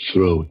up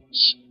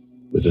throats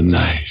with a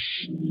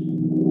knife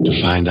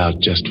to find out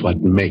just what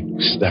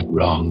makes that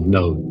wrong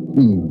note.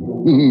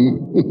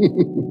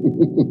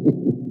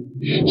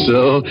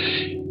 So,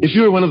 if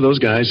you're one of those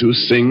guys who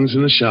sings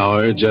in the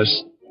shower,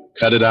 just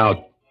cut it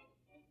out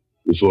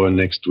before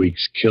next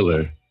week's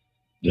killer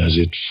does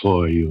it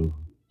for you.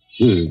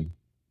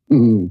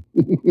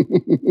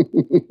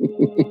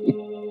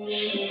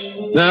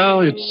 Now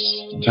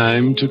it's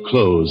time to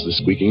close the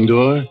squeaking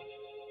door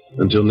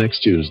until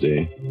next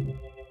Tuesday,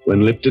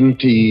 when Lipton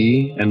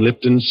Tea and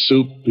Lipton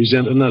Soup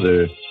present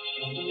another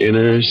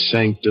Inner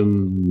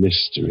Sanctum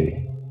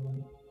Mystery,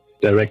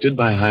 directed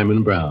by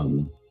Hyman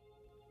Brown.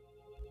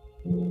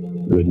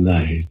 Good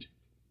night.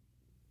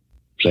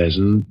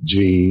 Pleasant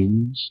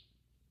dreams.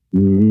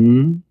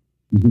 And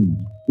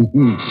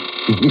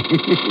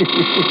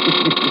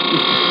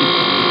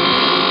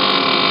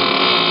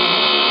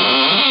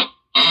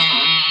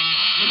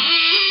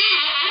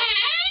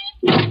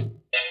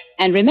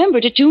remember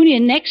to tune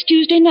in next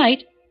Tuesday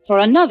night for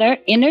another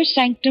Inner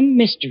Sanctum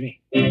Mystery.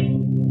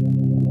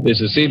 This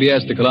is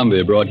CBS, the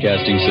Columbia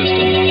Broadcasting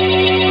System.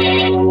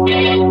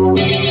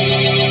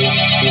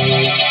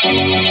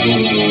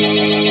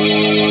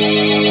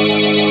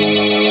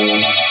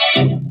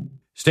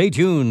 Stay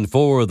tuned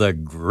for The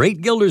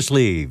Great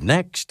Gildersleeve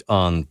next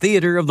on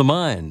Theater of the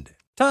Mind.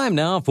 Time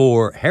now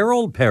for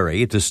Harold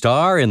Perry to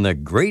star in The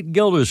Great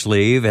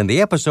Gildersleeve and the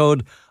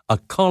episode A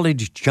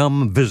College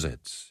Chum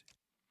Visits.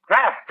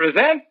 Kraft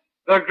presents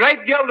The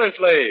Great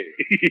Gildersleeve.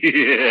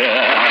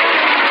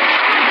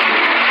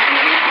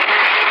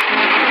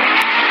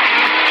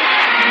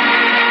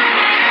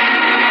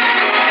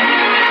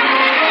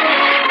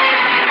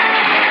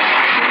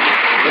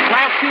 The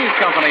Kraft Cheese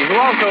Company, who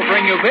also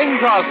bring you Bing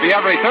Crosby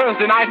every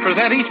Thursday night,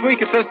 present each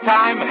week at this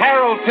time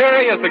Harold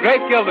Peary as The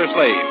Great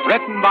Gildersleeve,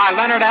 written by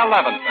Leonard L.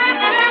 Levinson.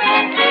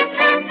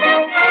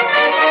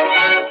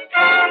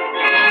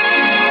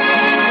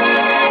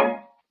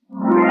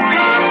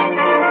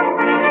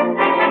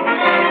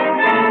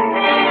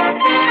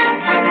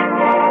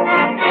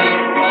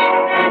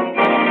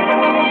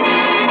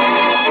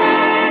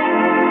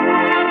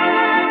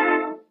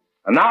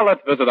 And now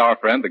let's visit our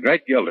friend, the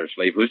Great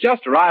Gildersleeve, who's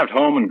just arrived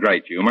home in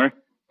great humor.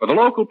 For the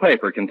local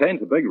paper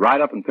contains a big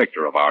write-up and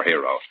picture of our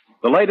hero,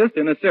 the latest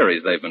in a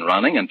series they've been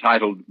running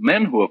entitled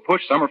Men Who Have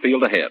Pushed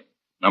Summerfield Ahead.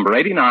 Number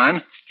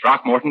 89,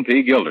 Throckmorton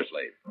P.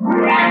 Gildersleeve.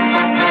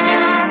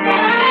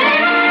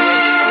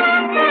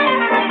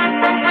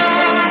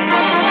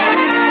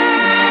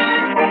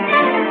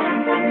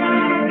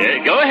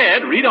 Go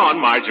ahead, read on,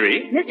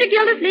 Marjorie. Mr.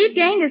 Gildersleeve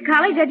gained his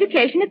college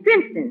education at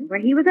Princeton, where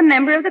he was a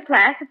member of the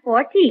class of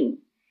 14.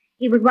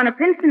 He was one of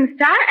Princeton's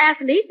star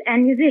athletes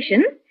and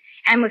musicians,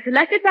 and was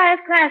selected by his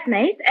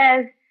classmates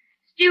as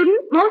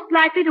student most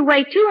likely to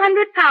weigh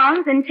 200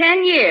 pounds in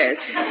 10 years.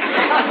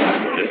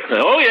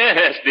 Oh,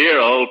 yes, dear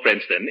old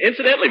Princeton.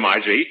 Incidentally,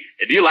 Marjorie,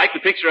 do you like the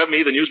picture of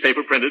me the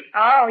newspaper printed?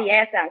 Oh,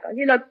 yes, Uncle.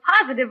 You look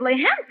positively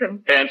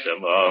handsome.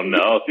 Handsome? Oh,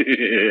 no.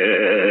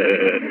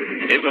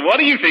 What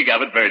do you think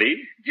of it,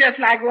 Bertie? Just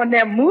like one of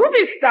them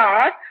movie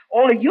stars,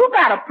 only you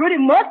got a pretty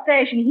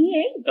mustache and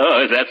he ain't.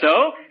 Oh, is that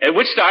so?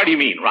 Which star do you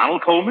mean?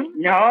 Ronald Coleman?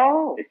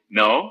 No.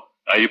 No?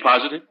 Are you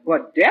positive?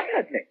 Well,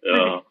 definitely.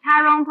 Oh.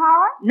 Tyrone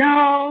Power?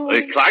 No.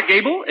 Clark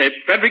Gable?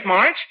 Frederick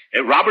March?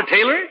 Robert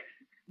Taylor?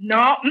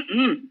 No.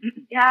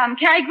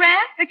 Cary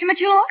Grant? Victor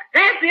Mature?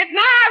 That's it.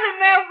 Now I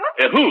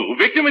remember. Who?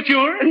 Victor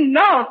Mature?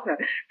 No, sir.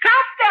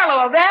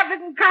 Costello of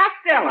Abbott and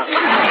Costello.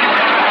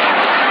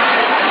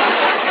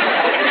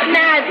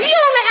 Now, if he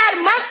only had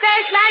a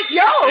mustache like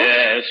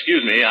yours.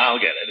 Excuse me, I'll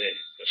get it.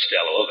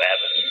 Costello of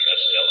Abbott and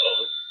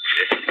Costello.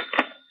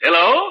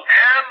 Hello?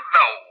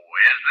 Hello.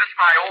 Is this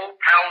my old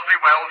palsy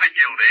Wellesley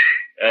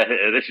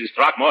Gildy? This is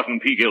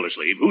Throckmorton P.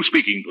 Gildersleeve. Who's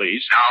speaking,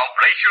 please? Now,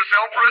 brace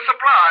yourself for a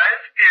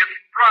surprise. It's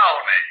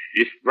Brownie.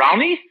 It's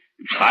Brownie?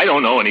 I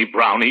don't know any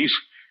brownies.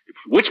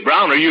 Which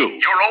Brown are you?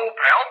 Your old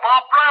pal,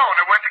 Bob Brown,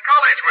 who went to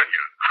college with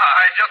you.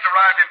 I just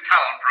arrived in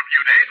town for a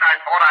few days, and I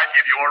thought I'd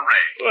give you a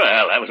ring.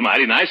 Well, that was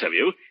mighty nice of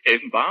you.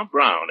 Bob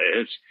Brown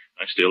is.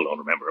 I still don't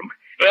remember him.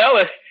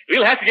 Well,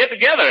 we'll have to get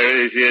together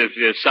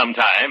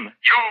sometime.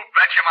 You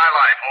betcha my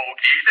life, old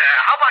Keith.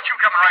 How about you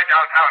coming right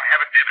downtown and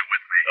having dinner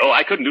with me? Oh,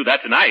 I couldn't do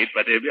that tonight,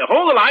 but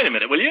hold the line a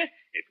minute, will you?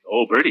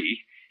 Bertie,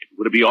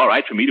 would it be all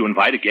right for me to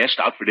invite a guest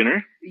out for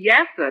dinner?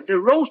 Yes, sir. The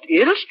roast,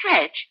 it'll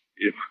stretch.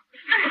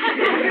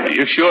 Are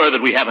you sure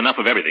that we have enough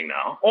of everything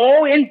now?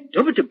 Oh,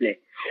 indubitably.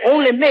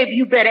 Only maybe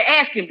you better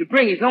ask him to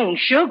bring his own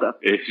sugar.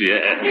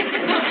 Yeah.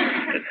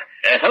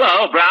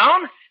 Hello,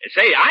 Brown.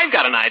 Say, I've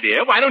got an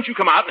idea. Why don't you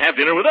come out and have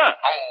dinner with us?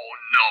 Oh,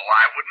 no,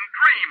 I wouldn't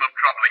dream of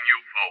troubling you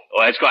folks. Oh,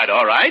 that's quite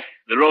all right.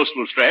 The roast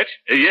will stretch.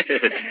 Yeah.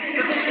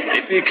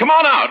 Come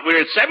on out.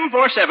 We're at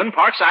 747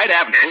 Parkside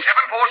Avenue. 747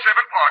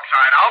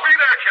 Parkside. I'll be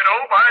there,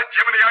 kiddo. By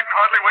Jiminy, I can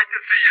hardly wait to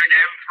see you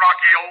again,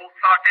 Throcky old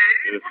Socky.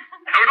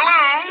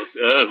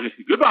 Toodaloo.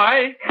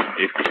 Goodbye.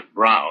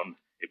 Brown.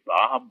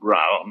 Bob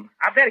Brown.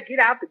 I better get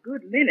out the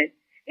good linen.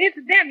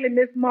 Incidentally,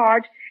 Miss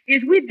Marge,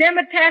 is we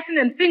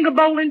demitassing and finger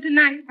bowling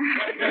tonight?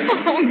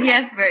 Oh,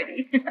 yes,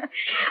 Bertie.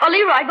 Oh,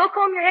 Leroy, go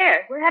comb your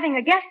hair. We're having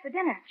a guest for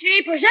dinner.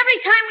 Jeepers, every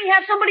time we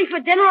have somebody for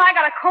dinner, I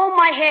gotta comb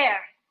my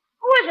hair.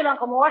 Who is it,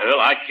 Uncle Mort? Well,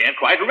 I can't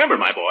quite remember,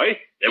 my boy.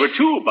 There were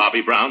 2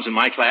 Bobby Browns in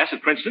my class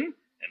at Princeton,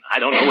 and I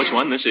don't know which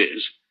one this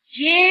is.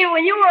 Gee,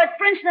 when you were at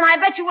Princeton, I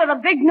bet you were the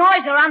big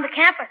noise around the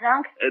campus,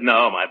 Unc.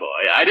 No, my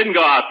boy. I didn't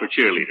go out for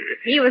cheerleader.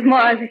 He was more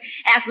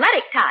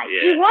athletic type.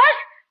 Yeah. He was?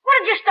 What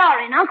did you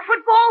star in, Unc?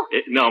 Football?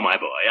 No, my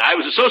boy. I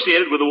was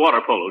associated with the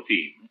water polo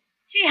team.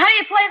 Gee, how do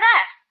you play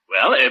that?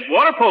 Well,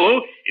 water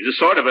polo is a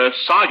sort of a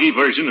soggy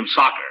version of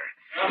soccer.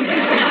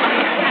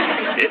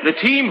 The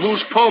team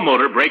whose pole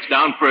motor breaks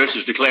down first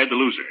is declared the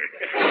loser.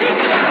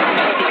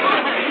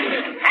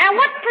 And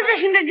what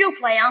position did you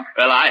play, Unc?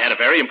 Well, I had a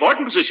very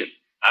important position.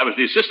 I was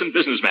the assistant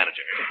business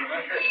manager.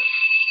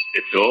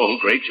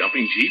 Great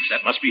jumping jeeps.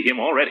 That must be him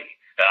already.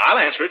 I'll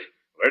answer it.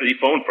 Where did he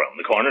phone from?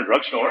 The corner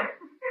drugstore?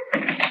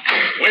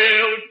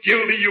 Well,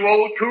 Gildy, you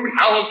old coot,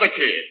 how's the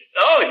kid?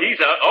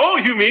 Oh,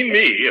 you mean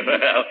me.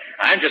 Well,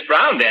 I'm just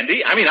Brown,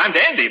 Dandy. I'm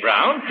Dandy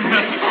Brown.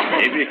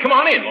 Come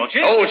on in, won't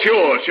you? Oh,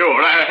 sure.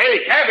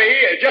 Hey,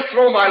 Cabby, just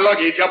throw my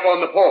luggage up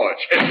on the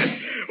porch.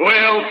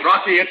 Well,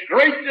 Rocky, it's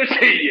great to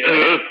see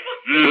you.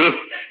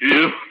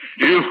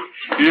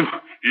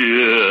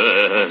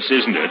 Yes,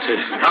 isn't it?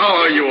 How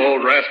are you,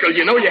 old rascal?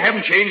 You know you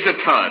haven't changed a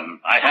ton.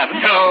 I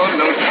haven't.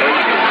 No, sir.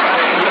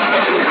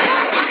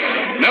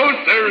 No,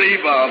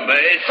 sirree, Bob.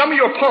 Some of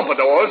your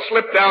pompadours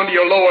slipped down to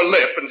your lower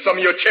lip, and some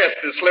of your chest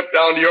has slipped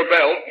down to your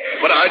belt,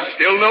 but I'd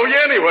still know you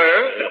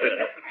anywhere.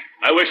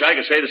 I wish I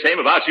could say the same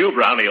about you,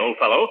 Brownie, old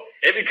fellow.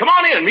 Come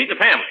on in and meet the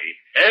family.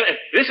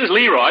 This is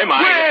Leroy,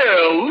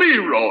 Well,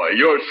 Leroy,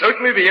 you're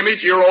certainly the image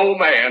of your old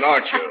man,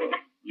 aren't you?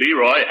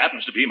 Leroy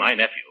happens to be my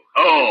nephew.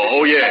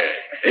 Oh, yes.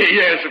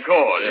 Yes, of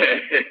course.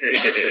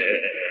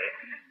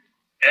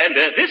 And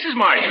this is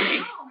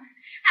Marjorie.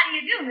 How do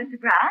you do, Mr.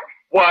 Brown?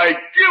 Why,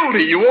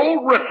 Gildy, you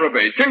old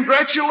reprobate.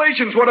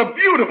 Congratulations, what a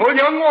beautiful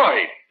young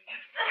wife.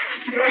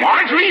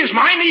 Marjorie is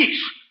my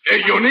niece.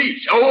 Your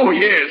niece? Oh,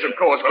 yes, of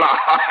course. Well,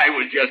 I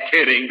was just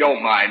kidding.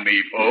 Don't mind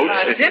me,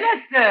 folks.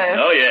 Dinner, sir.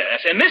 Oh,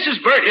 yes. And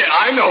Mrs. Bertie. Yeah,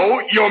 I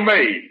know. Your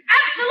maid.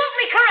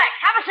 Absolutely correct.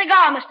 Have a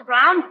cigar, Mr.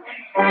 Brown.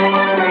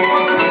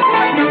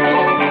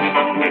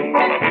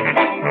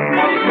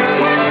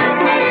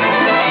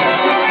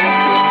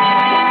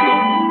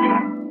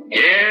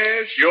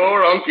 Yes,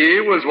 your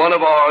Unky was one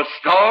of our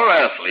star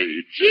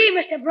athletes. Gee,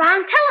 Mr. Brown,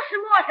 tell us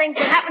some more things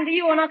that happened to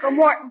you and Uncle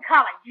Mort in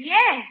college.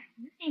 Yes,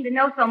 you seem to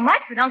know so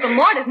much that Uncle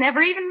Mort has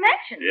never even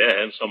mentioned.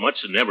 Yeah, and so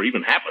much that never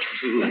even happened.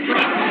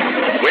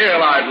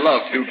 Well, I'd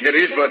love to,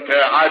 kiddies, but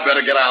I'd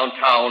better get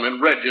downtown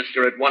and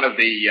register at one of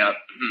the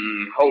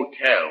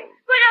hotels.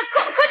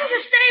 But couldn't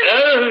you stay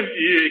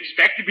You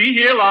expect to be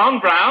here long,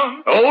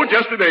 Brown? Oh,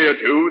 just a day or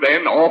two,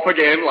 then off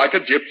again like a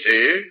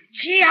gypsy.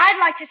 Gee, I'd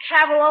like to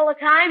travel all the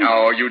time.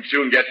 Oh, you'd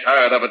soon get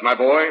tired of it, my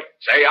boy.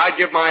 Say, I'd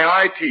give my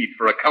eye teeth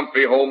for a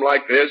comfy home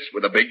like this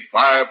with a big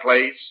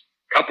fireplace,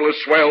 couple of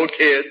swell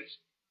kids,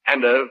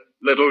 and a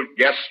little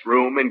guest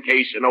room in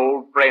case an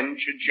old friend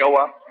should show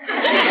up.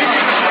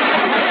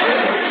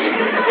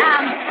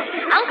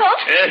 Uncle,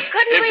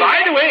 couldn't we...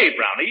 By the way,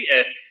 Brownie,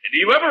 do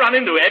you ever run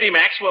into Eddie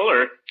Maxwell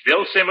or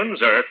Bill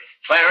Simmons or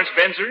Clarence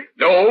Spencer?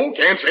 No,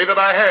 can't say that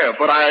I have,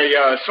 but I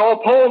saw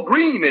Paul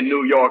Green in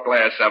New York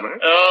last summer.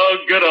 Oh,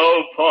 good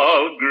old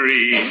Paul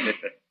Green.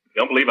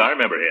 Don't believe I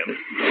remember him.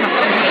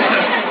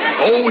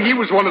 Oh, he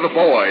was one of the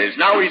boys.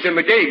 Now he's in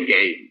the game.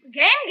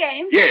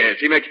 Game? Yes,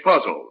 he makes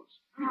puzzles.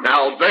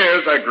 Now,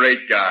 there's a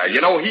great guy. You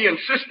know, he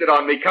insisted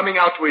on me coming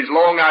out to his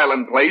Long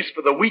Island place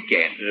for the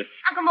weekend.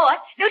 Uncle Mort,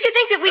 don't you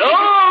think that we could...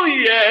 Oh,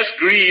 yes,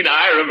 Green.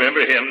 I remember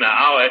him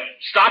now. A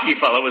stocky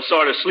fellow with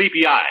sort of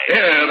sleepy eyes.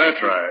 Yeah,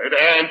 that's right.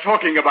 And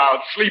talking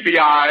about sleepy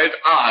eyes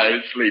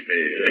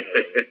sleepy.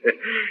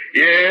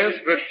 Yes,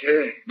 but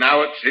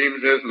now it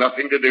seems there's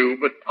nothing to do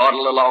but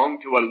toddle along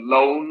to a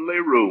lonely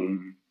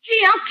room.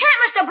 Gee,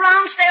 can't Mr.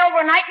 Brown stay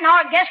overnight in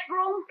our guest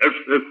room?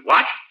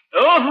 What?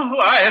 Oh,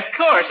 why, of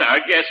course, our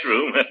guest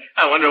room.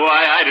 I wonder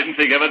why I didn't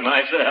think of it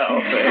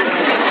myself.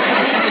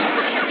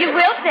 You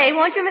will stay,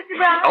 won't you, Mr.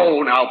 Brown?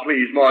 Oh, now,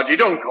 please, Margie,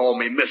 don't call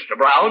me Mr.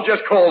 Brown.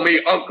 Just call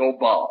me Uncle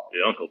Bob.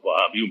 Uncle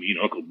Bob? You mean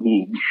Uncle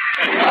Boob.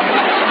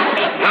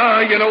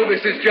 You know,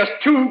 this is just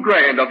too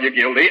grand of you,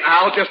 Gildy.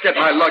 I'll just get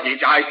my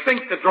luggage. I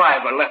think the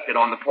driver left it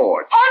on the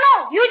porch. Oh,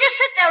 no. You just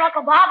sit there,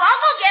 Uncle Bob.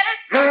 I'll go get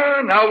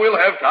it. Now we'll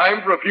have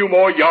time for a few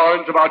more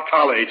yarns about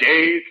college,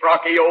 eh,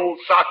 Throcky old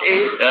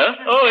socky?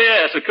 Oh,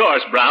 yes, of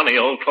course, Brownie,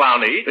 old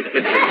clowny.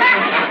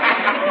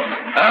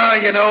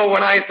 You know,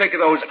 when I think of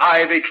those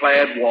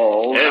ivy-clad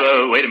walls...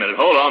 Wait a minute.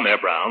 Hold on there,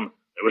 Brown.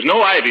 There was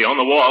no ivy on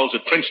the walls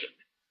at Princeton.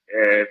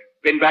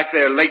 Been back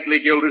there lately,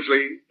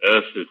 Gildersleeve?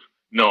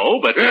 No,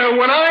 but...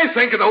 when I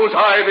think of those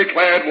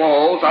ivy-clad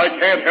walls, I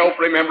can't help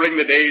remembering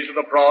the days of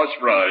the frost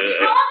rush.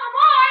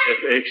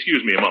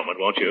 Excuse me a moment,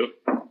 won't you?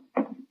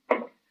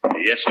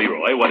 Yes,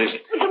 Leroy, what is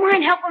it? Would you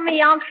mind helping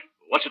me, Unc?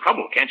 What's the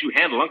trouble? Can't you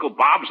handle Uncle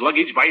Bob's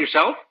luggage by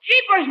yourself?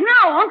 Jeepers,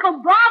 no.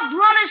 Uncle Bob's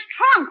run his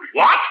trunk.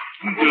 What?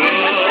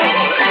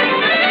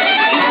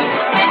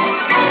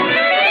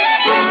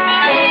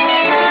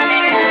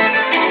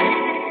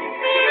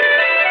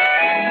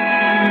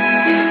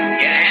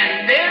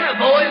 And then a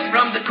voice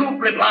from the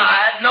coop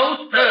replied,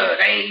 "No, sir,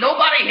 there ain't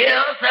nobody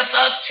here except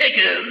us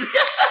chickens.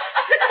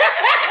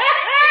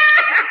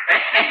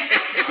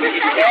 You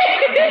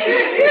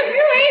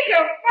ain't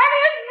the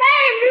funniest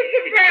man,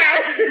 Mr.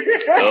 Brown.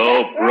 Oh,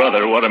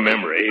 brother, what a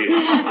memory.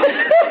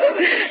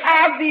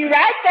 I'll be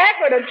right back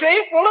with a tray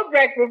full of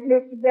breakfast,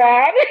 Mr.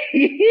 Brown.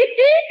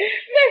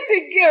 Mr.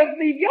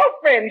 Gildersleeve, your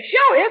friend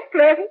sure is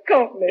pleasant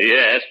company.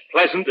 Yes,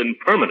 pleasant and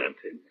permanent.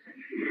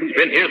 He's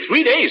been here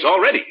 3 days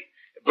already.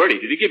 Bertie,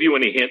 did he give you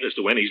any hint as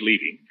to when he's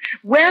leaving?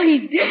 Well,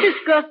 he did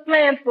discuss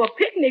plans for a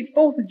picnic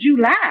 4th of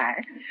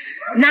July.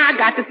 Now I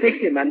got to fix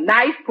him a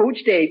nice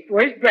poached egg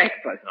for his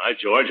breakfast.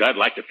 George, I'd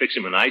like to fix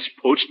him a nice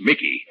poached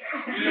Mickey.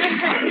 Uncle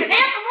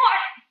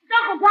Mort, is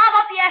Uncle Bob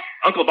up yet?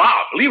 Uncle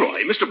Bob,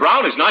 Leroy, Mr.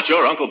 Brown is not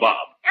your Uncle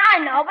Bob.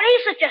 I know, but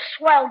he's such a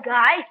swell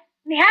guy.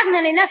 And he hasn't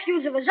any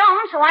nephews of his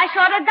own, so I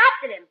sort of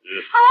adopted him.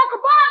 Oh,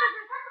 Uncle Bob, is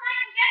there something I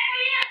can get for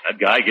you? That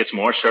guy gets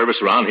more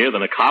service around here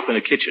than a cop in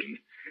a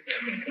kitchen.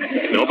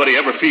 Nobody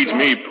ever feeds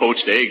me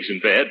poached eggs in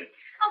bed.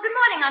 Oh, good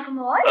morning, Uncle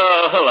Mort.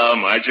 Oh, hello,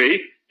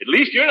 Marjorie. At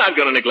least you're not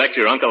going to neglect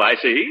your uncle, I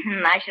see.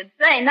 I should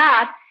say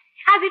not.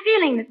 How's he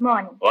feeling this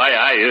morning? Why,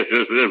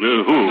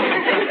 who?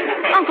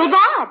 Uncle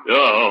Bob.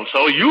 Oh,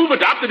 so you've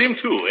adopted him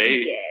too,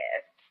 eh?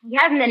 Yes. He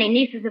hasn't any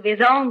nieces of his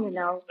own, you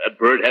know. That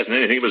bird hasn't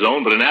anything of his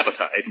own but an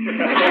appetite.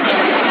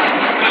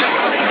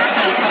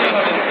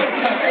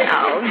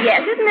 Oh,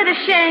 yes, isn't it a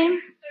shame?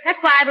 That's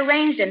why I've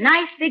arranged a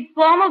nice big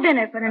formal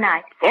dinner for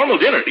tonight. Formal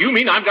dinner? Do you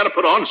mean I've got to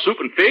put on soup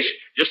and fish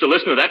just to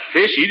listen to that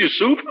fish eat his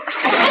soup?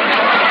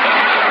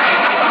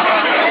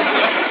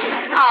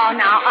 Oh,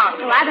 now,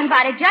 Uncle, I've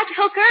invited Judge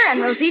Hooker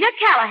and Rosita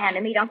Callahan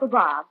to meet Uncle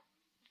Bob.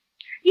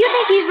 Do you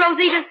think he's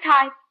Rosita's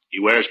type? He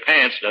wears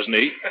pants, doesn't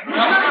he?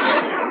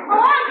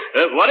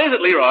 What is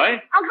it, Leroy?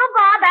 Uncle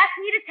Bob asked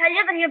me to tell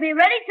you that he'll be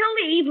ready to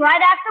leave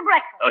right after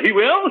breakfast. Oh, he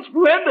will?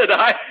 Splendid.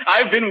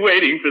 I've been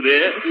waiting for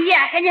this.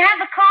 Yeah, can you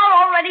have the car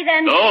all ready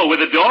then? Oh,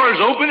 with the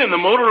doors open and the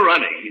motor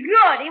running.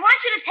 Good. He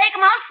wants you to take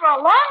him out for a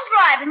long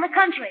drive in the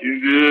country.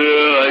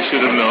 I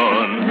should have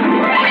known.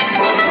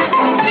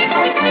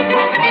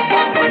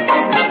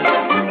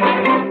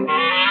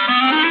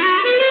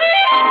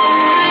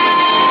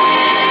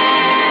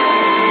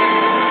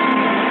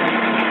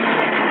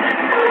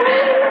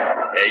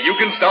 You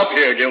can stop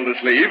here,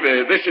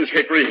 Gildersleeve. This is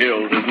Hickory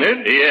Hills, isn't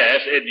it?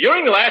 Yes.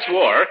 During the last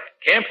war,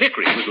 Camp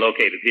Hickory was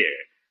located here.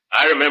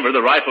 I remember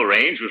the rifle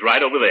range was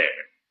right over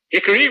there.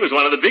 Hickory was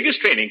one of the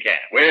biggest training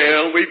camps.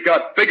 Well, we've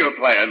got bigger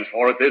plans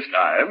for it this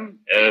time.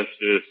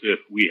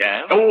 We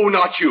have? Oh,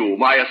 not you,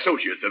 my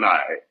associates and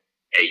I.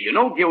 Hey, you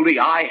know, Gildy,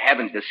 I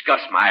haven't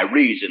discussed my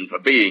reason for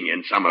being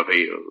in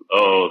Summerfield.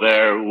 Oh,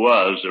 there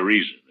was a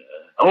reason.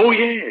 Oh,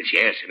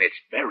 yes, and it's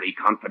very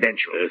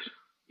confidential. Yes.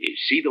 You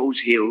see those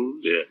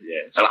hills?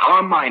 Yes. Well,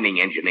 our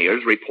mining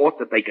engineers report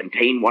that they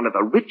contain one of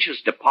the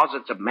richest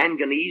deposits of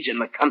manganese in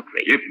the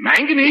country.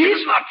 Manganese?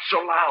 It's not so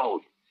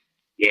loud.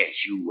 Yes,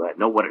 you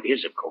know what it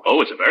is, of course. Oh,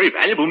 it's a very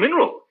valuable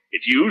mineral.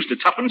 It's used to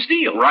toughen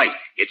steel. Right.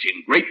 It's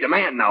in great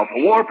demand now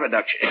for war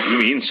production. You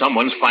mean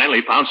someone's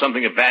finally found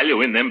something of value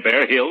in them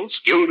bare hills?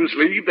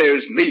 Gildersleeve,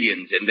 there's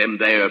millions in them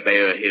there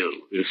bare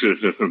hills.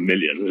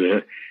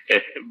 Millions.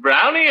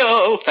 Brownie,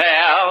 old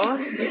pal.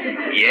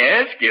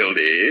 Yes,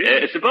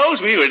 Gildy.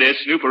 Suppose we were to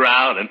snoop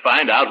around and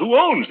find out who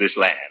owns this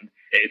land.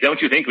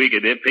 Don't you think we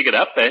could pick it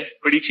up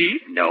pretty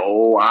cheap?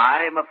 No,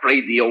 I'm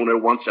afraid the owner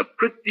wants a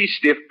pretty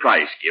stiff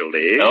price,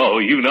 Gildy. Oh,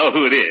 you know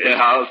who it is.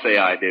 I'll say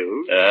I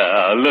do.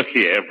 Look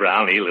here,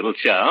 Brownie, little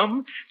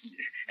chum.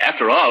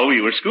 After all, we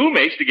were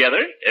schoolmates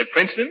together at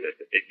Princeton.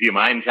 Do you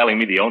mind telling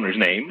me the owner's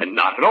name?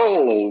 Not at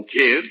all, old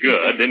kid.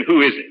 Good. Then who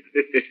is it?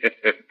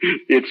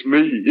 It's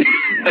me.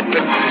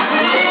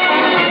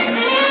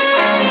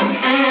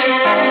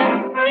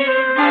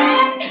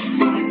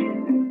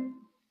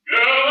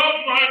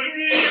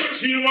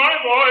 Hear my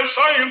voice,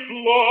 I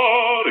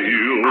implore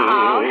you.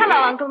 Oh, hello,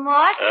 Uncle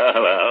Mort.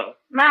 Hello.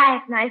 My,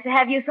 it's nice to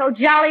have you so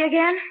jolly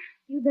again.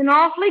 You've been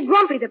awfully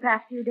grumpy the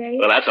past few days.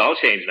 Well, that's all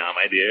changed now,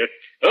 my dear.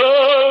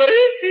 Oh,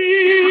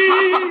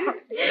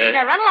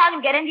 now run along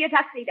and get into your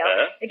tuxedo.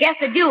 The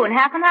guests are due in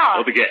half an hour.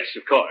 Oh, the guests,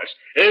 of course.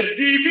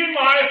 Deep in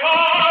my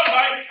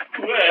heart,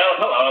 Well,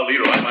 hello,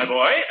 Leroy, my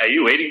boy. Are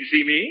you waiting to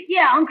see me?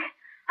 Yeah, Uncle.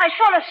 I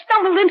sort of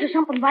stumbled into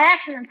something by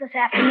accident this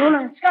afternoon,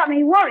 and it's got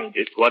me worried.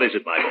 What is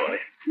it, my boy?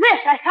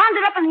 This, I found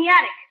it up in the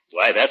attic.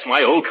 Why, that's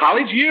my old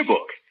college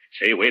yearbook.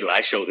 Say, wait till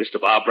I show this to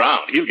Bob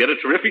Brown. He'll get a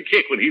terrific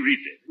kick when he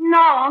reads it.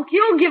 No, Uncle,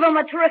 you'll give him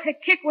a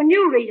terrific kick when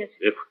you read it.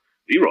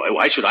 Leroy,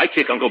 why should I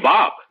kick Uncle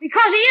Bob?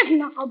 Because he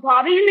isn't Uncle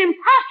Bob. He's an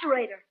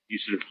impostorator.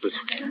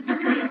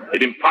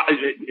 An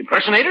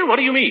impersonator? What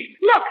do you mean?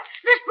 Look,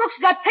 this book's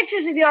got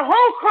pictures of your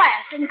whole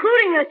class,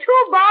 including the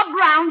 2 Bob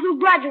Browns who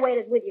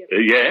graduated with you.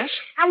 Yes?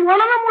 And one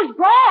of them was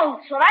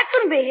bald, so that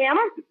couldn't be him.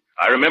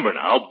 I remember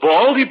now.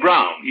 Baldy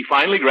Brown. He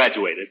finally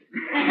graduated.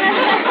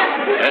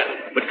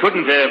 But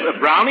couldn't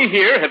Brownie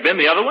here have been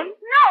the other one?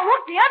 No,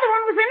 look, the other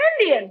one was an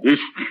Indian.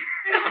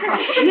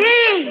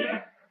 Gee,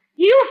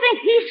 you think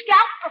he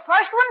scalped the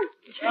first one?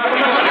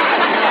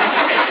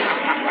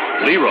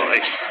 Leroy,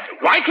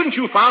 Why couldn't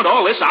you found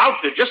all this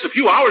out just a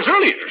few hours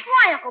earlier?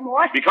 Why, Uncle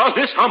Mort? Because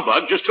this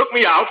humbug just took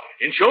me out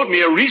and showed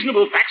me a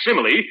reasonable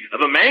facsimile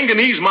of a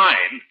manganese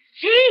mine.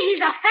 See, he's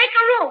a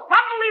fakeroo,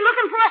 probably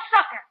looking for a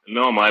sucker.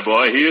 No, my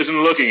boy, he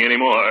isn't looking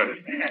anymore.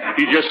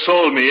 He just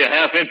sold me a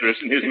half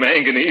interest in his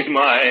manganese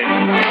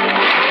mine.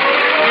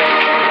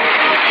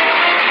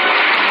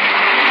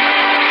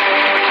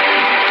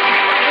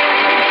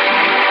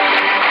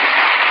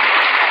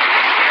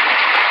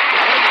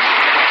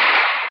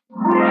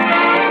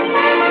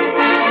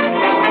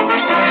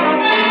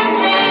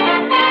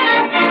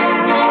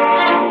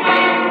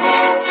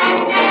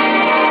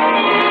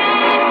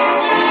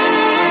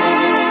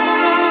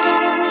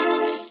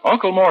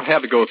 Uncle Mort had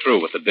to go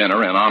through with the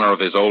dinner in honor of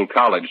his old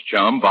college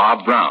chum,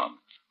 Bob Brown.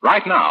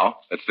 Right now,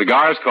 it's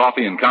cigars,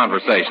 coffee, and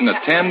conversation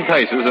at 10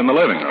 paces in the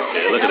living room.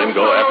 Yeah, look at him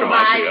go after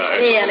my cigar.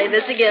 Really,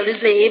 Mr.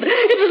 Gildersleeve,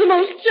 it was a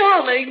most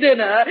charming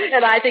dinner,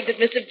 and I think that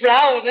Mr.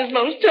 Brown is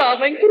most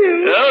charming,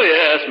 too. Oh,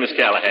 yes, Miss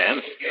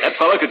Callahan. That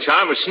fellow could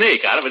charm a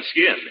snake out of its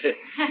skin.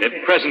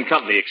 If present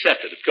company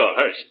accepted, of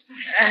course.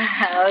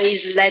 Oh,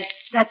 he's led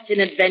such an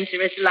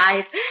adventurous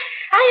life.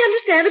 I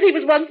understand that he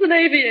was once an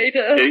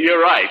aviator.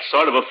 You're right,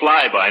 sort of a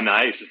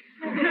fly-by-night.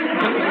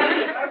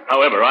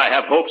 However, I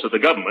have hopes that the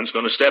government's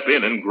going to step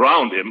in and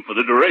ground him for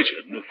the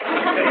duration.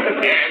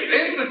 And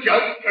then the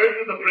judge turned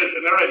to the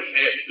prisoner and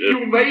said,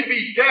 "You may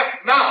be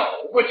deaf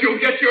now, but you'll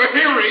get your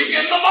hearing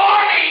in the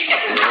morning."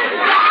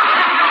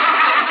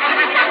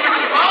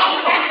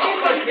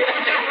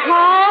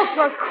 Oh,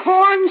 for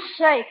corn's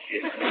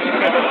sake.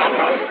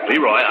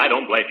 Leroy, I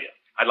don't blame you.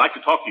 I'd like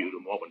to talk to you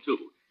a moment, too.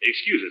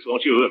 Excuse us,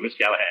 won't you, Miss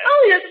Callahan?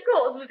 Oh, yes, of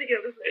course, Mr.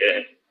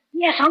 Gildersleeve.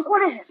 Yes, Unc,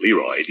 what is it?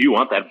 Leroy, do you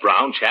want that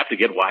Brown chap to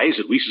get wise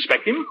that we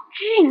suspect him?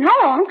 Gee, no,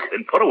 Unc.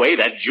 Then put away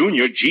that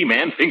junior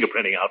G-man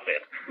fingerprinting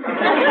outfit. But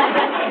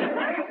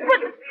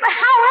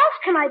how else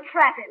can I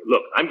trap him?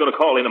 Look, I'm going to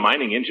call in a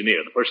mining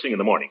engineer the first thing in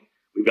the morning.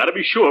 We've got to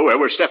be sure where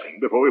we're stepping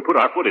before we put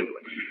our foot into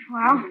it.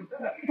 Well,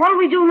 what do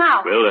we do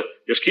now? Well,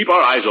 just keep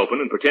our eyes open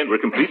and pretend we're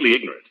completely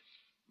ignorant.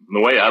 From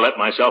the way I let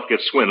myself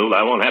get swindled,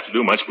 I won't have to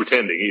do much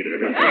pretending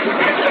either.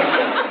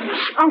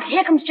 Unc,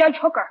 here comes Judge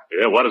Hooker.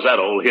 Yeah, what is that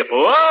old hippo?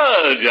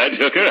 Oh, Judge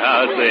Hooker,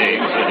 how's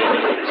things?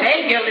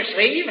 Say,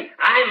 Gildersleeve,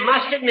 I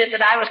must admit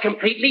that I was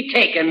completely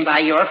taken by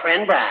your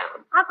friend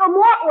Brown. Uncle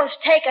Mort was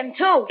taken,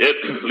 too.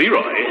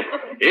 Leroy,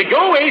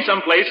 go away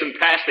someplace and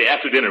pass the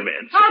after-dinner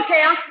mints.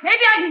 Okay, Unc.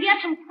 Maybe I can get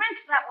some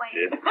prints that way.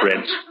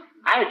 Prints?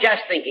 I was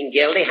just thinking,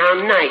 Gildy, how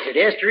nice it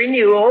is to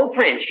renew old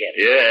friendships.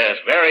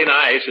 Yes, very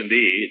nice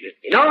indeed.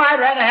 You know, I'd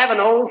rather have an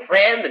old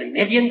friend than $1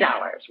 million,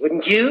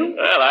 wouldn't you?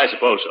 Well, I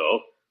suppose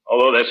so.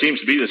 Although there seems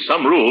to be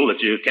some rule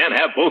that you can't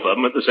have both of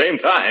them at the same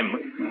time.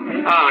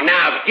 Oh,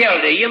 now,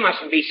 Gildy, you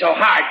mustn't be so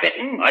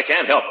hard-bitten. I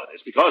can't help it.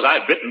 It's because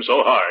I've bitten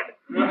so hard.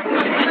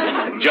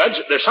 Judge,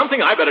 there's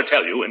something I better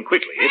tell you, and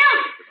quickly. Hey,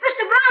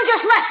 Mr. Brown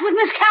just left with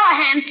Miss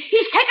Callahan.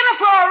 He's taken her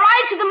for a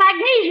ride to the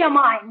magnesia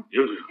mine.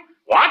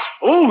 What?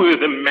 Oh,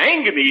 the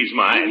manganese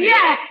mine.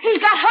 Yeah, he's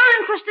got her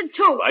interested,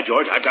 too. By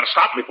George, I've got to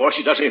stop before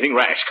she does anything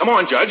rash. Come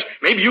on, Judge.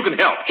 Maybe you can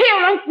help. Here,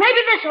 Unc,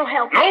 maybe this'll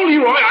help. No,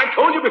 Leroy, I've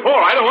told you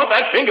before. I don't want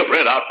that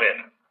fingerprint outfit.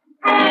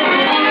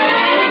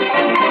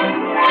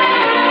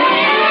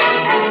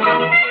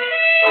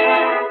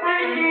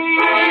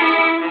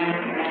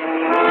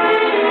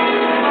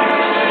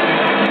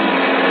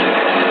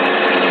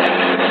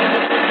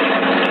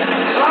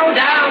 Slow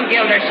down,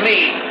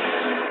 Gildersleeve.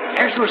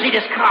 There's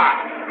Rosita's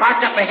car.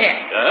 Parked up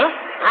ahead.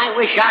 I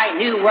wish I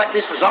knew what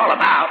this was all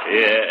about.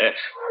 Yes.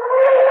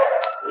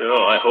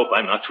 Oh, I hope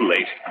I'm not too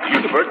late.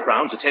 You divert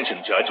Brown's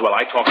attention, Judge, while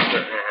I talk to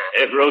her.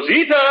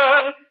 Rosita!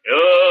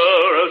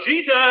 Oh,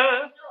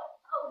 Rosita!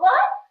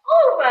 What?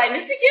 Oh, my,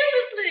 Mr.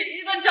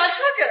 Gildersleeve and Judge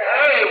Hooker.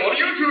 Hey, what are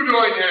you two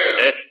doing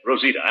here?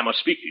 Rosita, I must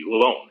speak to you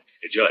alone.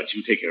 Judge,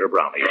 you take care of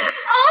Brownie. Oh,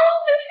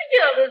 Mr.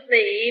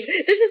 Gildersleeve,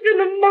 this has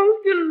been a most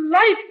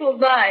delightful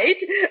night.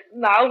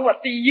 Now,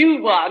 what do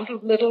you want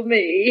of little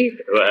me?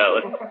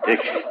 Well,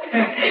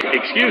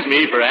 excuse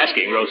me for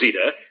asking,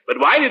 Rosita, but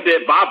why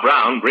did Bob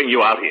Brown bring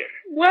you out here?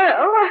 Well,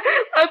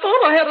 I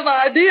thought I had an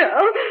idea,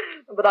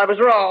 but I was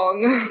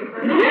wrong.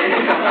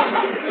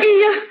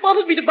 He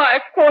wanted me to buy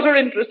a quarter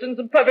interest in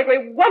some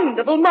perfectly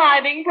wonderful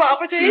mining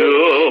property.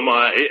 Oh,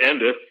 my.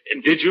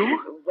 And did you?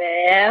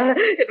 Well,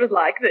 it was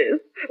like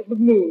this. The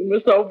moon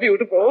was so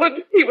beautiful,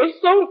 and he was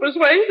so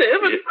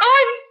persuasive, and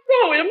I'm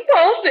so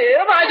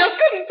impulsive, I just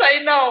couldn't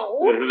say no.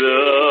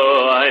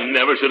 Oh, I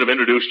never should have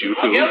introduced you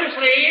to...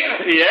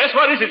 Gildersleeve? Yes,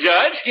 what is it,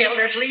 Judge?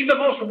 Gildersleeve, the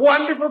most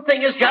wonderful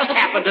thing has just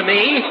happened to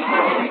me.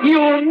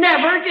 You'll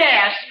never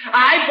guess.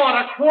 I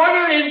bought a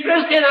quarter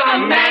interest in a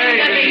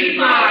manganese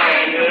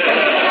mine.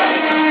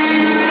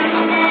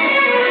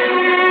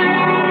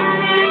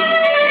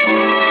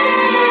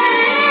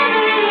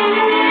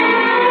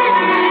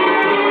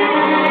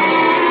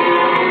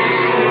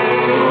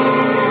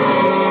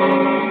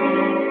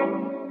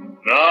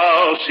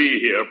 See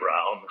here,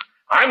 Brown.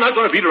 I'm not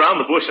going to beat around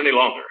the bush any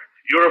longer.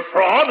 You're a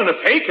fraud and a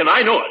fake, and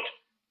I know it.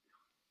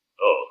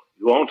 Oh,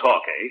 you won't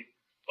talk, eh?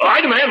 Well,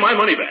 I demand my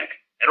money back.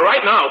 And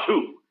right now,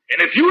 too. And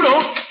if you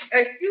don't...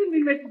 Excuse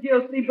me, Mr.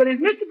 Gilsleeve, but is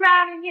Mr.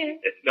 Brown in here?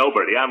 No,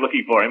 Bertie, I'm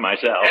looking for him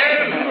myself.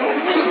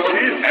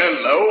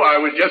 Hello. I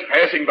was just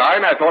passing by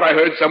and I thought I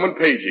heard someone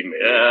paging me.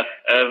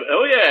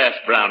 Oh, yes,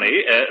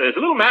 Brownie. There's a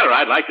little matter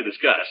I'd like to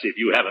discuss, if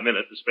you have a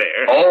minute to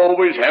spare.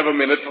 Always have a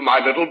minute for my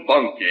little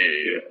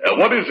bunkie.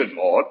 What is it,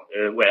 Maud?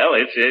 Well,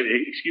 it's...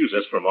 excuse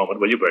us for a moment,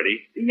 will you,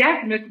 Bertie?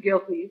 Yes, Mr.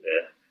 Gilsleeve.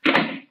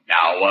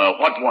 Now,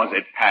 what was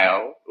it,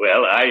 pal?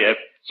 Well, I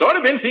sort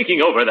of been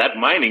thinking over that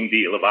mining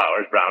deal of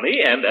ours,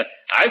 Brownie, and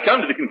I've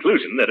come to the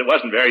conclusion that it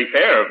wasn't very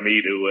fair of me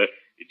to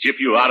chip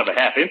you out of a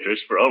half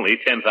interest for only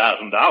 $10,000.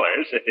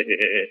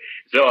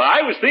 So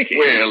I was thinking...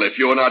 Well, if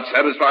you're not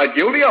satisfied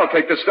guilty, I'll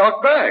take the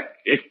stock back.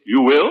 If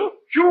you will?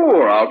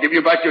 Sure, I'll give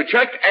you back your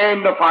check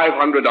and a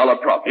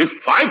 $500 profit.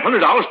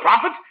 $500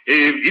 profit?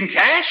 In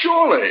cash?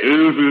 Surely.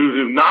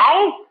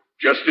 Now?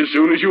 Just as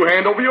soon as you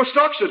hand over your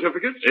stock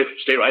certificates.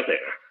 Stay right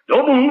there.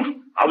 Don't move.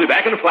 I'll be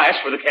back in a flash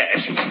for the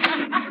cash.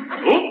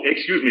 Oh,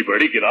 excuse me,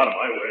 Bertie. Get out of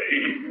my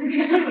way.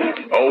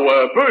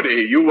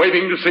 Bertie, you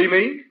waiting to see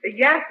me?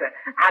 Yes, sir.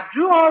 I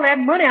drew all that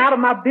money out of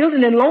my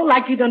building and loan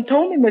like you done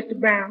told me, Mr.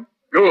 Brown.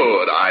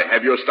 Good. I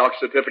have your stock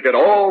certificate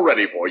all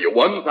ready for you.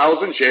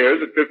 1,000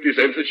 shares at 50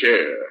 cents a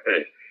share.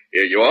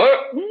 Here you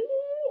are.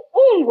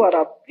 Oh, what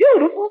a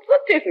beautiful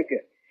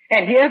certificate.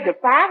 And here's the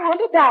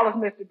 $500,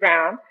 Mr.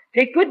 Brown.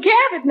 Take good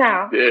care of it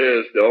now.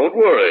 Yes, don't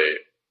worry.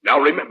 Now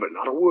remember,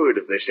 not a word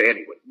of this to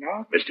anyone.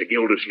 No? Mr.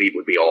 Gildersleeve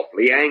would be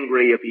awfully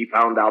angry if he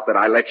found out that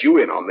I let you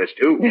in on this,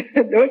 too.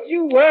 Don't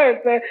you worry,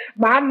 sir.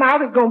 My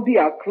mouth is going to be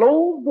a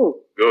closed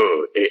book.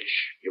 Good.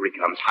 Ish. Here he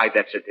comes. Hide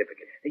that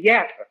certificate.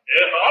 Yes, sir.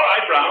 All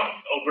right,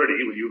 Brown. Oh,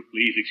 Bertie, will you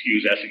please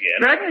excuse us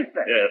again? Certainly,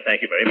 sir.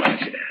 Thank you very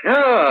much.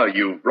 Ah,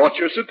 you brought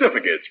your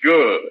certificates.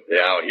 Good.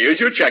 Now, here's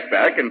your check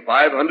back and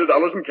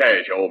 $500 in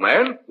cash, old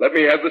man. Let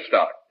me have the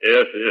stock.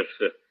 Yes.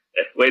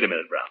 Wait a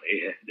minute,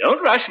 Brownie.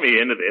 Don't rush me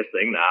into this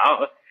thing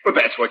now. But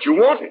that's what you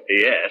wanted.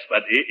 Yes,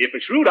 but if a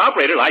shrewd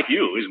operator like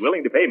you is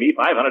willing to pay me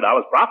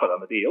 $500 profit on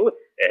the deal,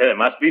 there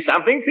must be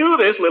something to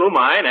this little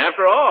mine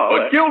after all.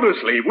 But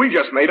Gildersleeve, we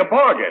just made a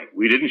bargain.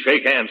 We didn't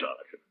shake hands on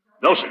it.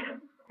 No, sir.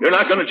 You're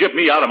not going to jip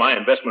me out of my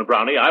investment,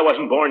 Brownie. I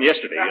wasn't born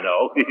yesterday, you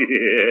know.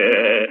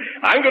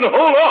 I'm going to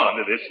hold on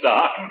to this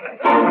stock.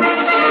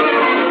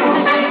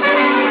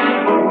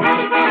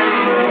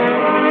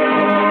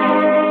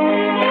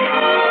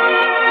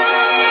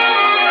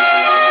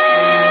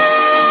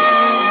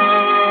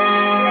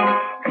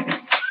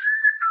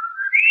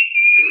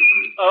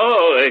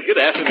 Oh, good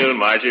afternoon,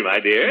 Margie, my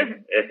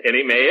dear.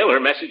 Any mail or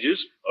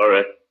messages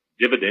or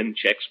dividend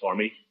checks for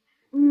me?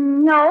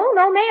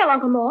 No mail,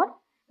 Uncle Mort.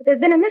 But there's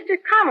been a Mr.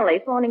 Connolly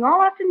phoning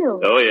all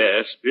afternoon. Oh,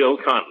 yes, Bill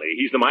Conley.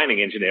 He's the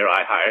mining engineer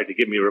I hired to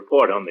give me a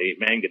report on the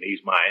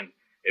manganese mine.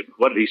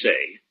 What did he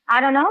say? I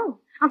don't know.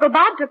 Uncle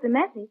Bob took the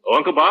message. Oh,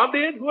 Uncle Bob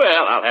did?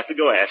 Well, I'll have to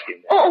go ask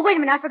him. Oh, wait a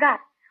minute, I forgot.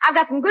 I've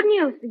got some good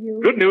news for you.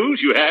 Good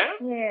news you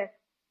have? Yes.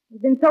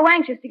 You've been so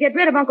anxious to get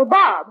rid of Uncle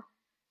Bob.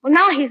 Well,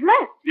 now he's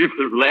left. You've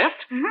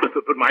left? Mm-hmm.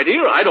 But, my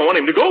dear, I don't want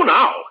him to go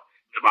now.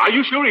 Are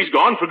you sure he's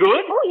gone for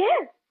good? Oh,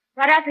 yes.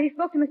 Right after he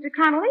spoke to Mr.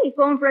 Connolly, he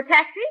phoned for a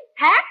taxi,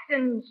 packed,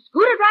 and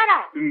scooted right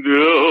out.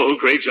 No,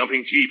 great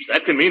jumping jeeps.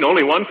 That can mean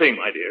only one thing,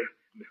 my dear.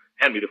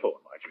 Hand me the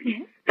phone, Marjorie.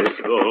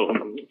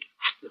 Mm-hmm.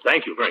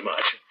 Thank you very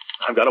much.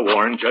 I've got to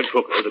warn Judge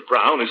Hooker that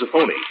Brown is a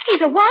phony.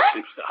 He's a what?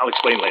 I'll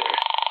explain later.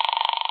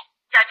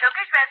 Judge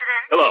Hooker's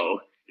residence.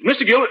 Hello. This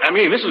is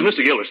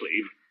Mr.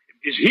 Gildersleeve.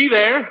 Is he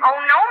there? Oh,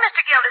 no,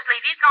 Mr.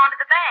 Gildersleeve. He's gone to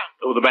the bank.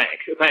 Oh, the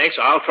bank.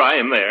 Thanks. I'll try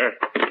him there.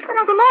 But,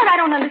 Uncle Mort, I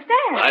don't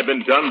understand. I've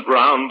been done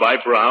brown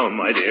by Brown,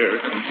 my dear.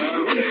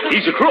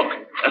 He's a crook,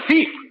 a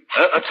thief,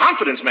 a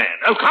confidence man.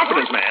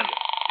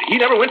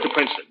 He never went to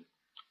Princeton.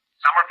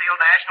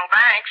 Summerfield National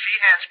Bank,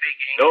 Sheehan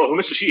speaking. Oh,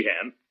 Mr.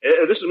 Sheehan.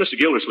 This is Mr.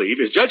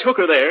 Gildersleeve. Is Judge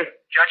Hooker there?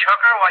 Judge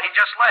Hooker? Why, he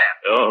just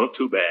left. Oh,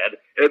 too bad.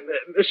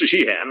 Mr.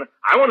 Sheehan,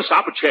 I want to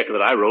stop a check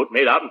that I wrote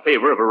made out in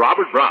favor of a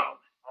Robert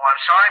Brown. Oh, I'm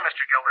sorry,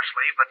 Mr.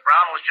 Gildersleeve, but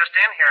Brown was just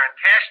in here and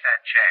cashed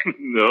that check.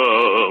 No,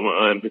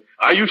 man.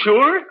 Are you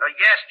sure?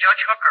 Yes,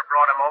 Judge Hooker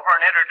brought him over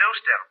and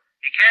introduced him.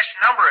 He cashed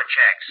a number of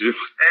checks.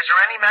 Is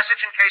there any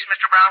message in case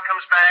Mr. Brown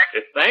comes back?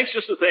 Thanks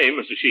just the same,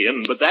 Mr.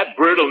 Sheehan, but that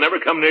bird will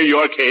never come near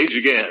your cage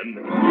again.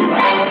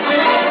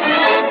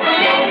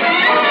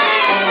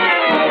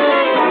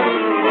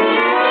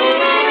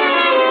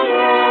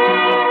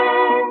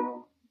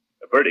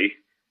 Bertie,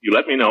 you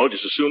let me know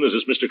just as soon as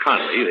this Mr.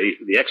 Connolly,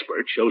 the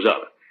expert, shows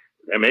up.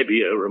 There may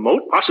be a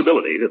remote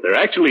possibility that there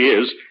actually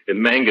is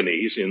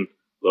manganese in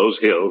those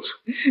hills.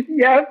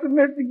 Yes,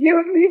 Mr.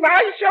 Gildersleeve,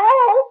 I sure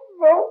hope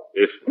so.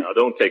 Now,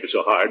 don't take it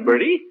so hard,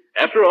 Bertie.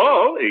 After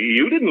all,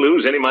 you didn't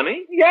lose any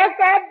money. Yes,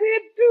 I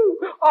did, too.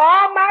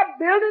 All my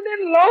building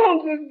and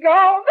loans is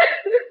gone.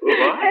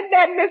 And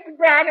that Mr.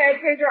 Brown had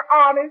such an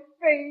honest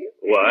face.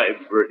 Why,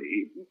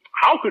 Bertie,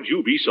 how could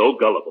you be so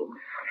gullible?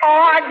 Oh,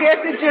 I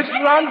guess it just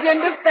runs in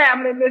the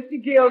family, Mr.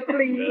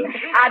 Gildersleeve.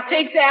 I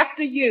takes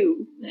after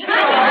you.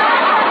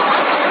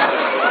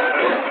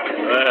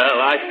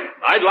 Well,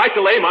 I'd like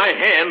to lay my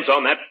hands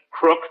on that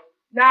crook.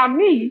 Now,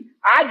 me,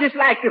 I just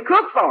like to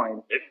cook for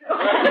him.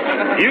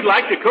 You'd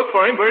like to cook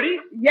for him, Bertie?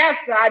 Yes,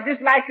 sir. I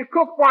just like to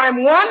cook for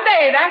him one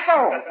day, that's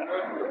all.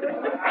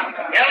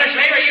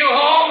 Gildersleeve, are you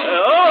home?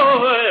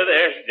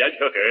 There's Judge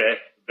Hooker,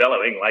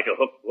 bellowing like a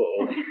hooked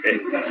bull.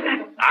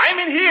 I'm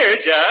in here,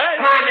 Judge.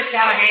 Come on, Miss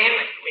Callahan.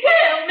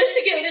 Well, Mr.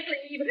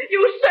 Gildersleeve,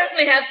 you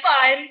certainly have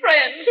fine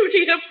friends who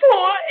treat a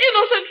poor,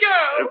 innocent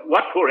girl.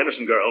 What poor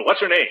innocent girl? What's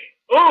her name?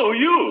 Oh,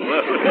 you.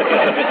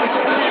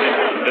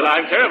 Well,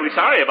 I'm terribly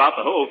sorry about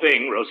the whole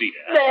thing, Rosita.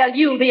 Well,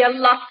 you'll be a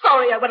lot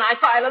sorrier when I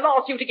file a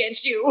lawsuit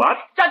against you. What?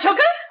 Judge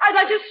Hooker, I'd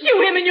like to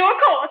sue him in your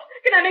court.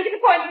 Can I make an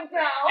appointment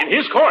now? In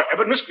his court?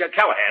 But Miss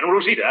Callahan,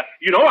 Rosita,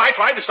 you know I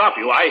tried to stop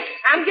you.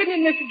 I'm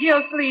getting Mr.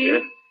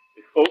 Gildersleeve.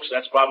 Folks,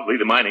 that's probably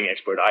the mining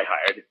expert I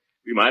hired.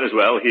 We might as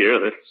well hear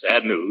the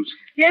sad news.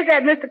 Here's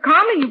that Mr.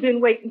 Conley you've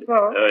been waiting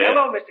for. Oh, yeah.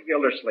 Hello, Mr.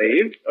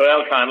 Gildersleeve.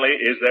 Well, Conley,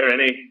 is there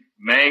any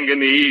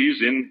manganese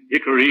in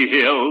Hickory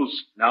Hills?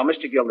 Now,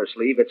 Mr.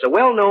 Gildersleeve, it's a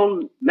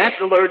well-known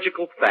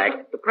metallurgical fact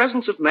that the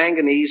presence of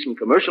manganese in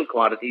commercial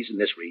quantities in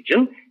this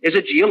region is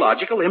a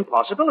geological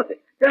impossibility.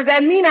 Does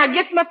that mean I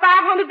get my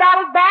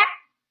 $500 back?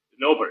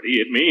 No, Bertie,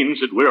 it means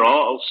that we're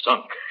all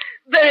sunk.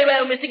 Very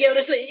well, Mr.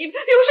 Gildersleeve. You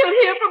shall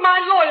hear from my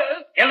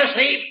lawyers.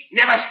 Gildersleeve,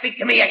 never speak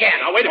to me again.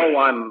 Now, wait a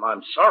minute.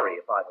 I'm sorry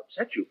if I've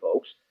upset you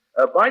folks.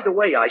 By the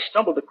way, I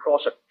stumbled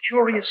across a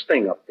curious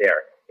thing up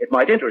there. It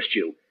might interest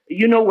you.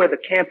 You know where the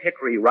Camp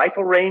Hickory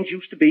rifle range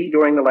used to be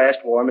during the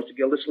last war, Mr.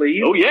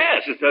 Gildersleeve? Oh,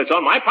 yes. It's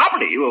on my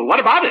property. Well, what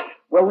about it?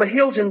 Well, the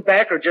hills in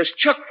back are just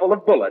chock full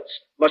of bullets.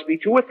 Must be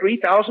 2,000 or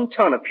 3,000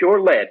 ton of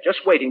pure lead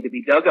just waiting to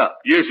be dug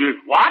up. Yes, sir.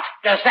 What?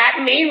 Does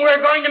that mean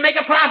we're going to make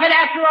a profit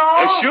after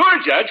all? Sure,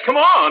 Judge. Come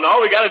on.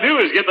 All we got to do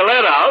is get the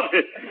lead out.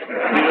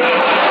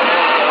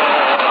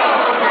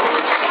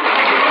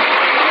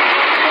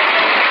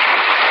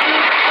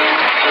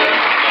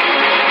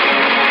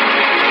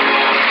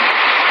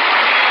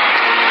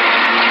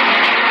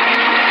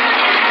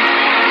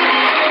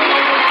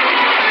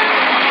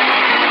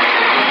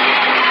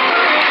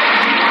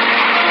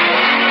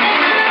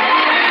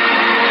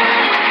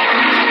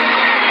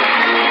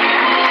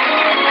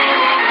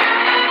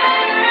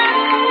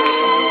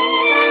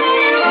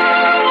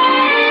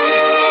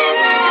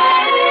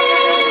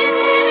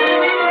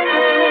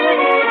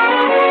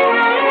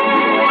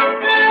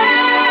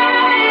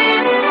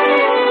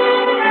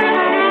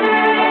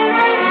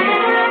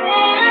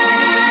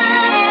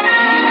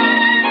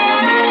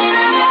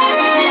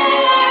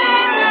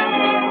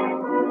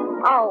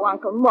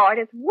 Uncle Mort,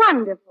 it's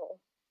wonderful.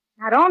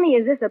 Not only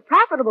is this a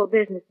profitable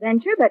business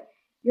venture, but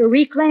you're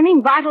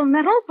reclaiming vital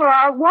metal for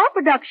our war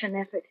production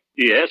effort.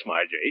 Yes,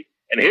 Marjorie.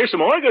 And here's some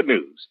more good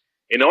news.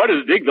 In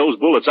order to dig those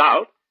bullets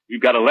out,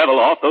 we've got to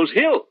level off those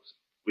hills,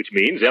 which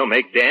means they'll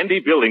make dandy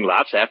building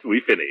lots after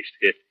we finished.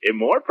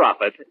 More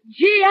profit.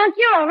 Gee, Unc,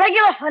 you're a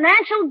regular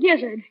financial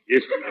gizzard.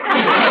 Yes.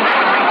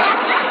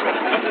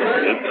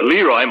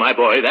 Leroy, my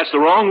boy, that's the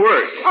wrong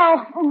word.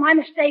 Oh, my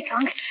mistake,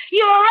 Unc.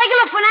 You're a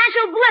regular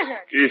financial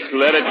blizzard. Just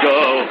let it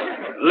go.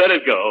 Let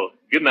it go.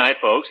 Good night,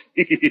 folks.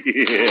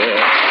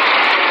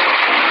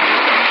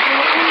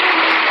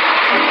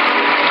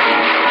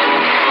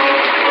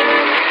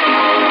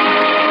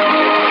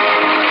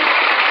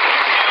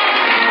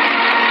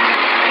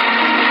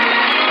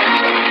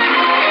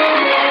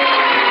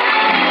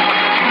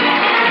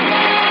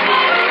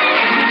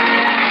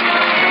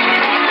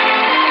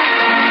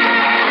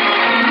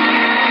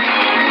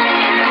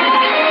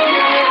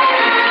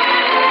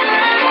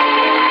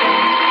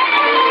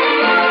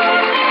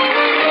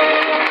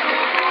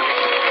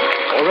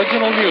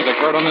 Original music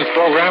heard on this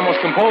program was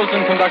composed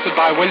and conducted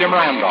by William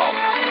Randolph.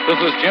 This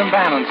is Jim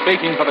Bannon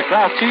speaking for the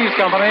Kraft Cheese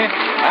Company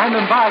and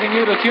inviting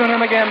you to tune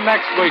in again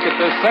next week at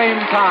this same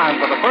time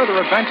for the further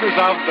adventures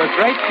of the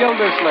Great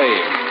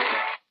Gildersleeve.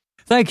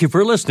 Thank you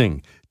for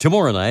listening.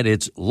 Tomorrow night,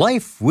 it's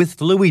Life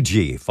with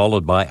Luigi,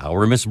 followed by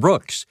Our Miss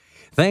Brooks.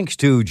 Thanks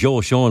to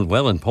Joel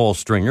Schoenwell and Paul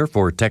Stringer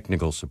for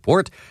technical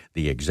support.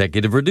 The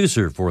executive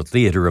producer for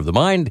Theater of the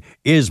Mind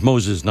is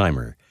Moses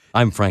Neimer.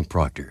 I'm Frank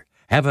Proctor.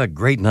 Have a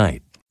great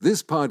night.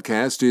 This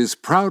podcast is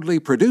proudly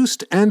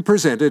produced and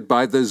presented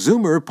by the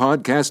Zoomer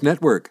Podcast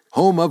Network,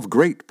 home of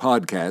great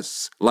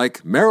podcasts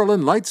like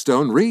Marilyn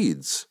Lightstone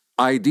Reads,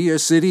 Idea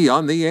City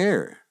on the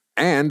Air,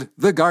 and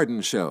The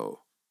Garden Show.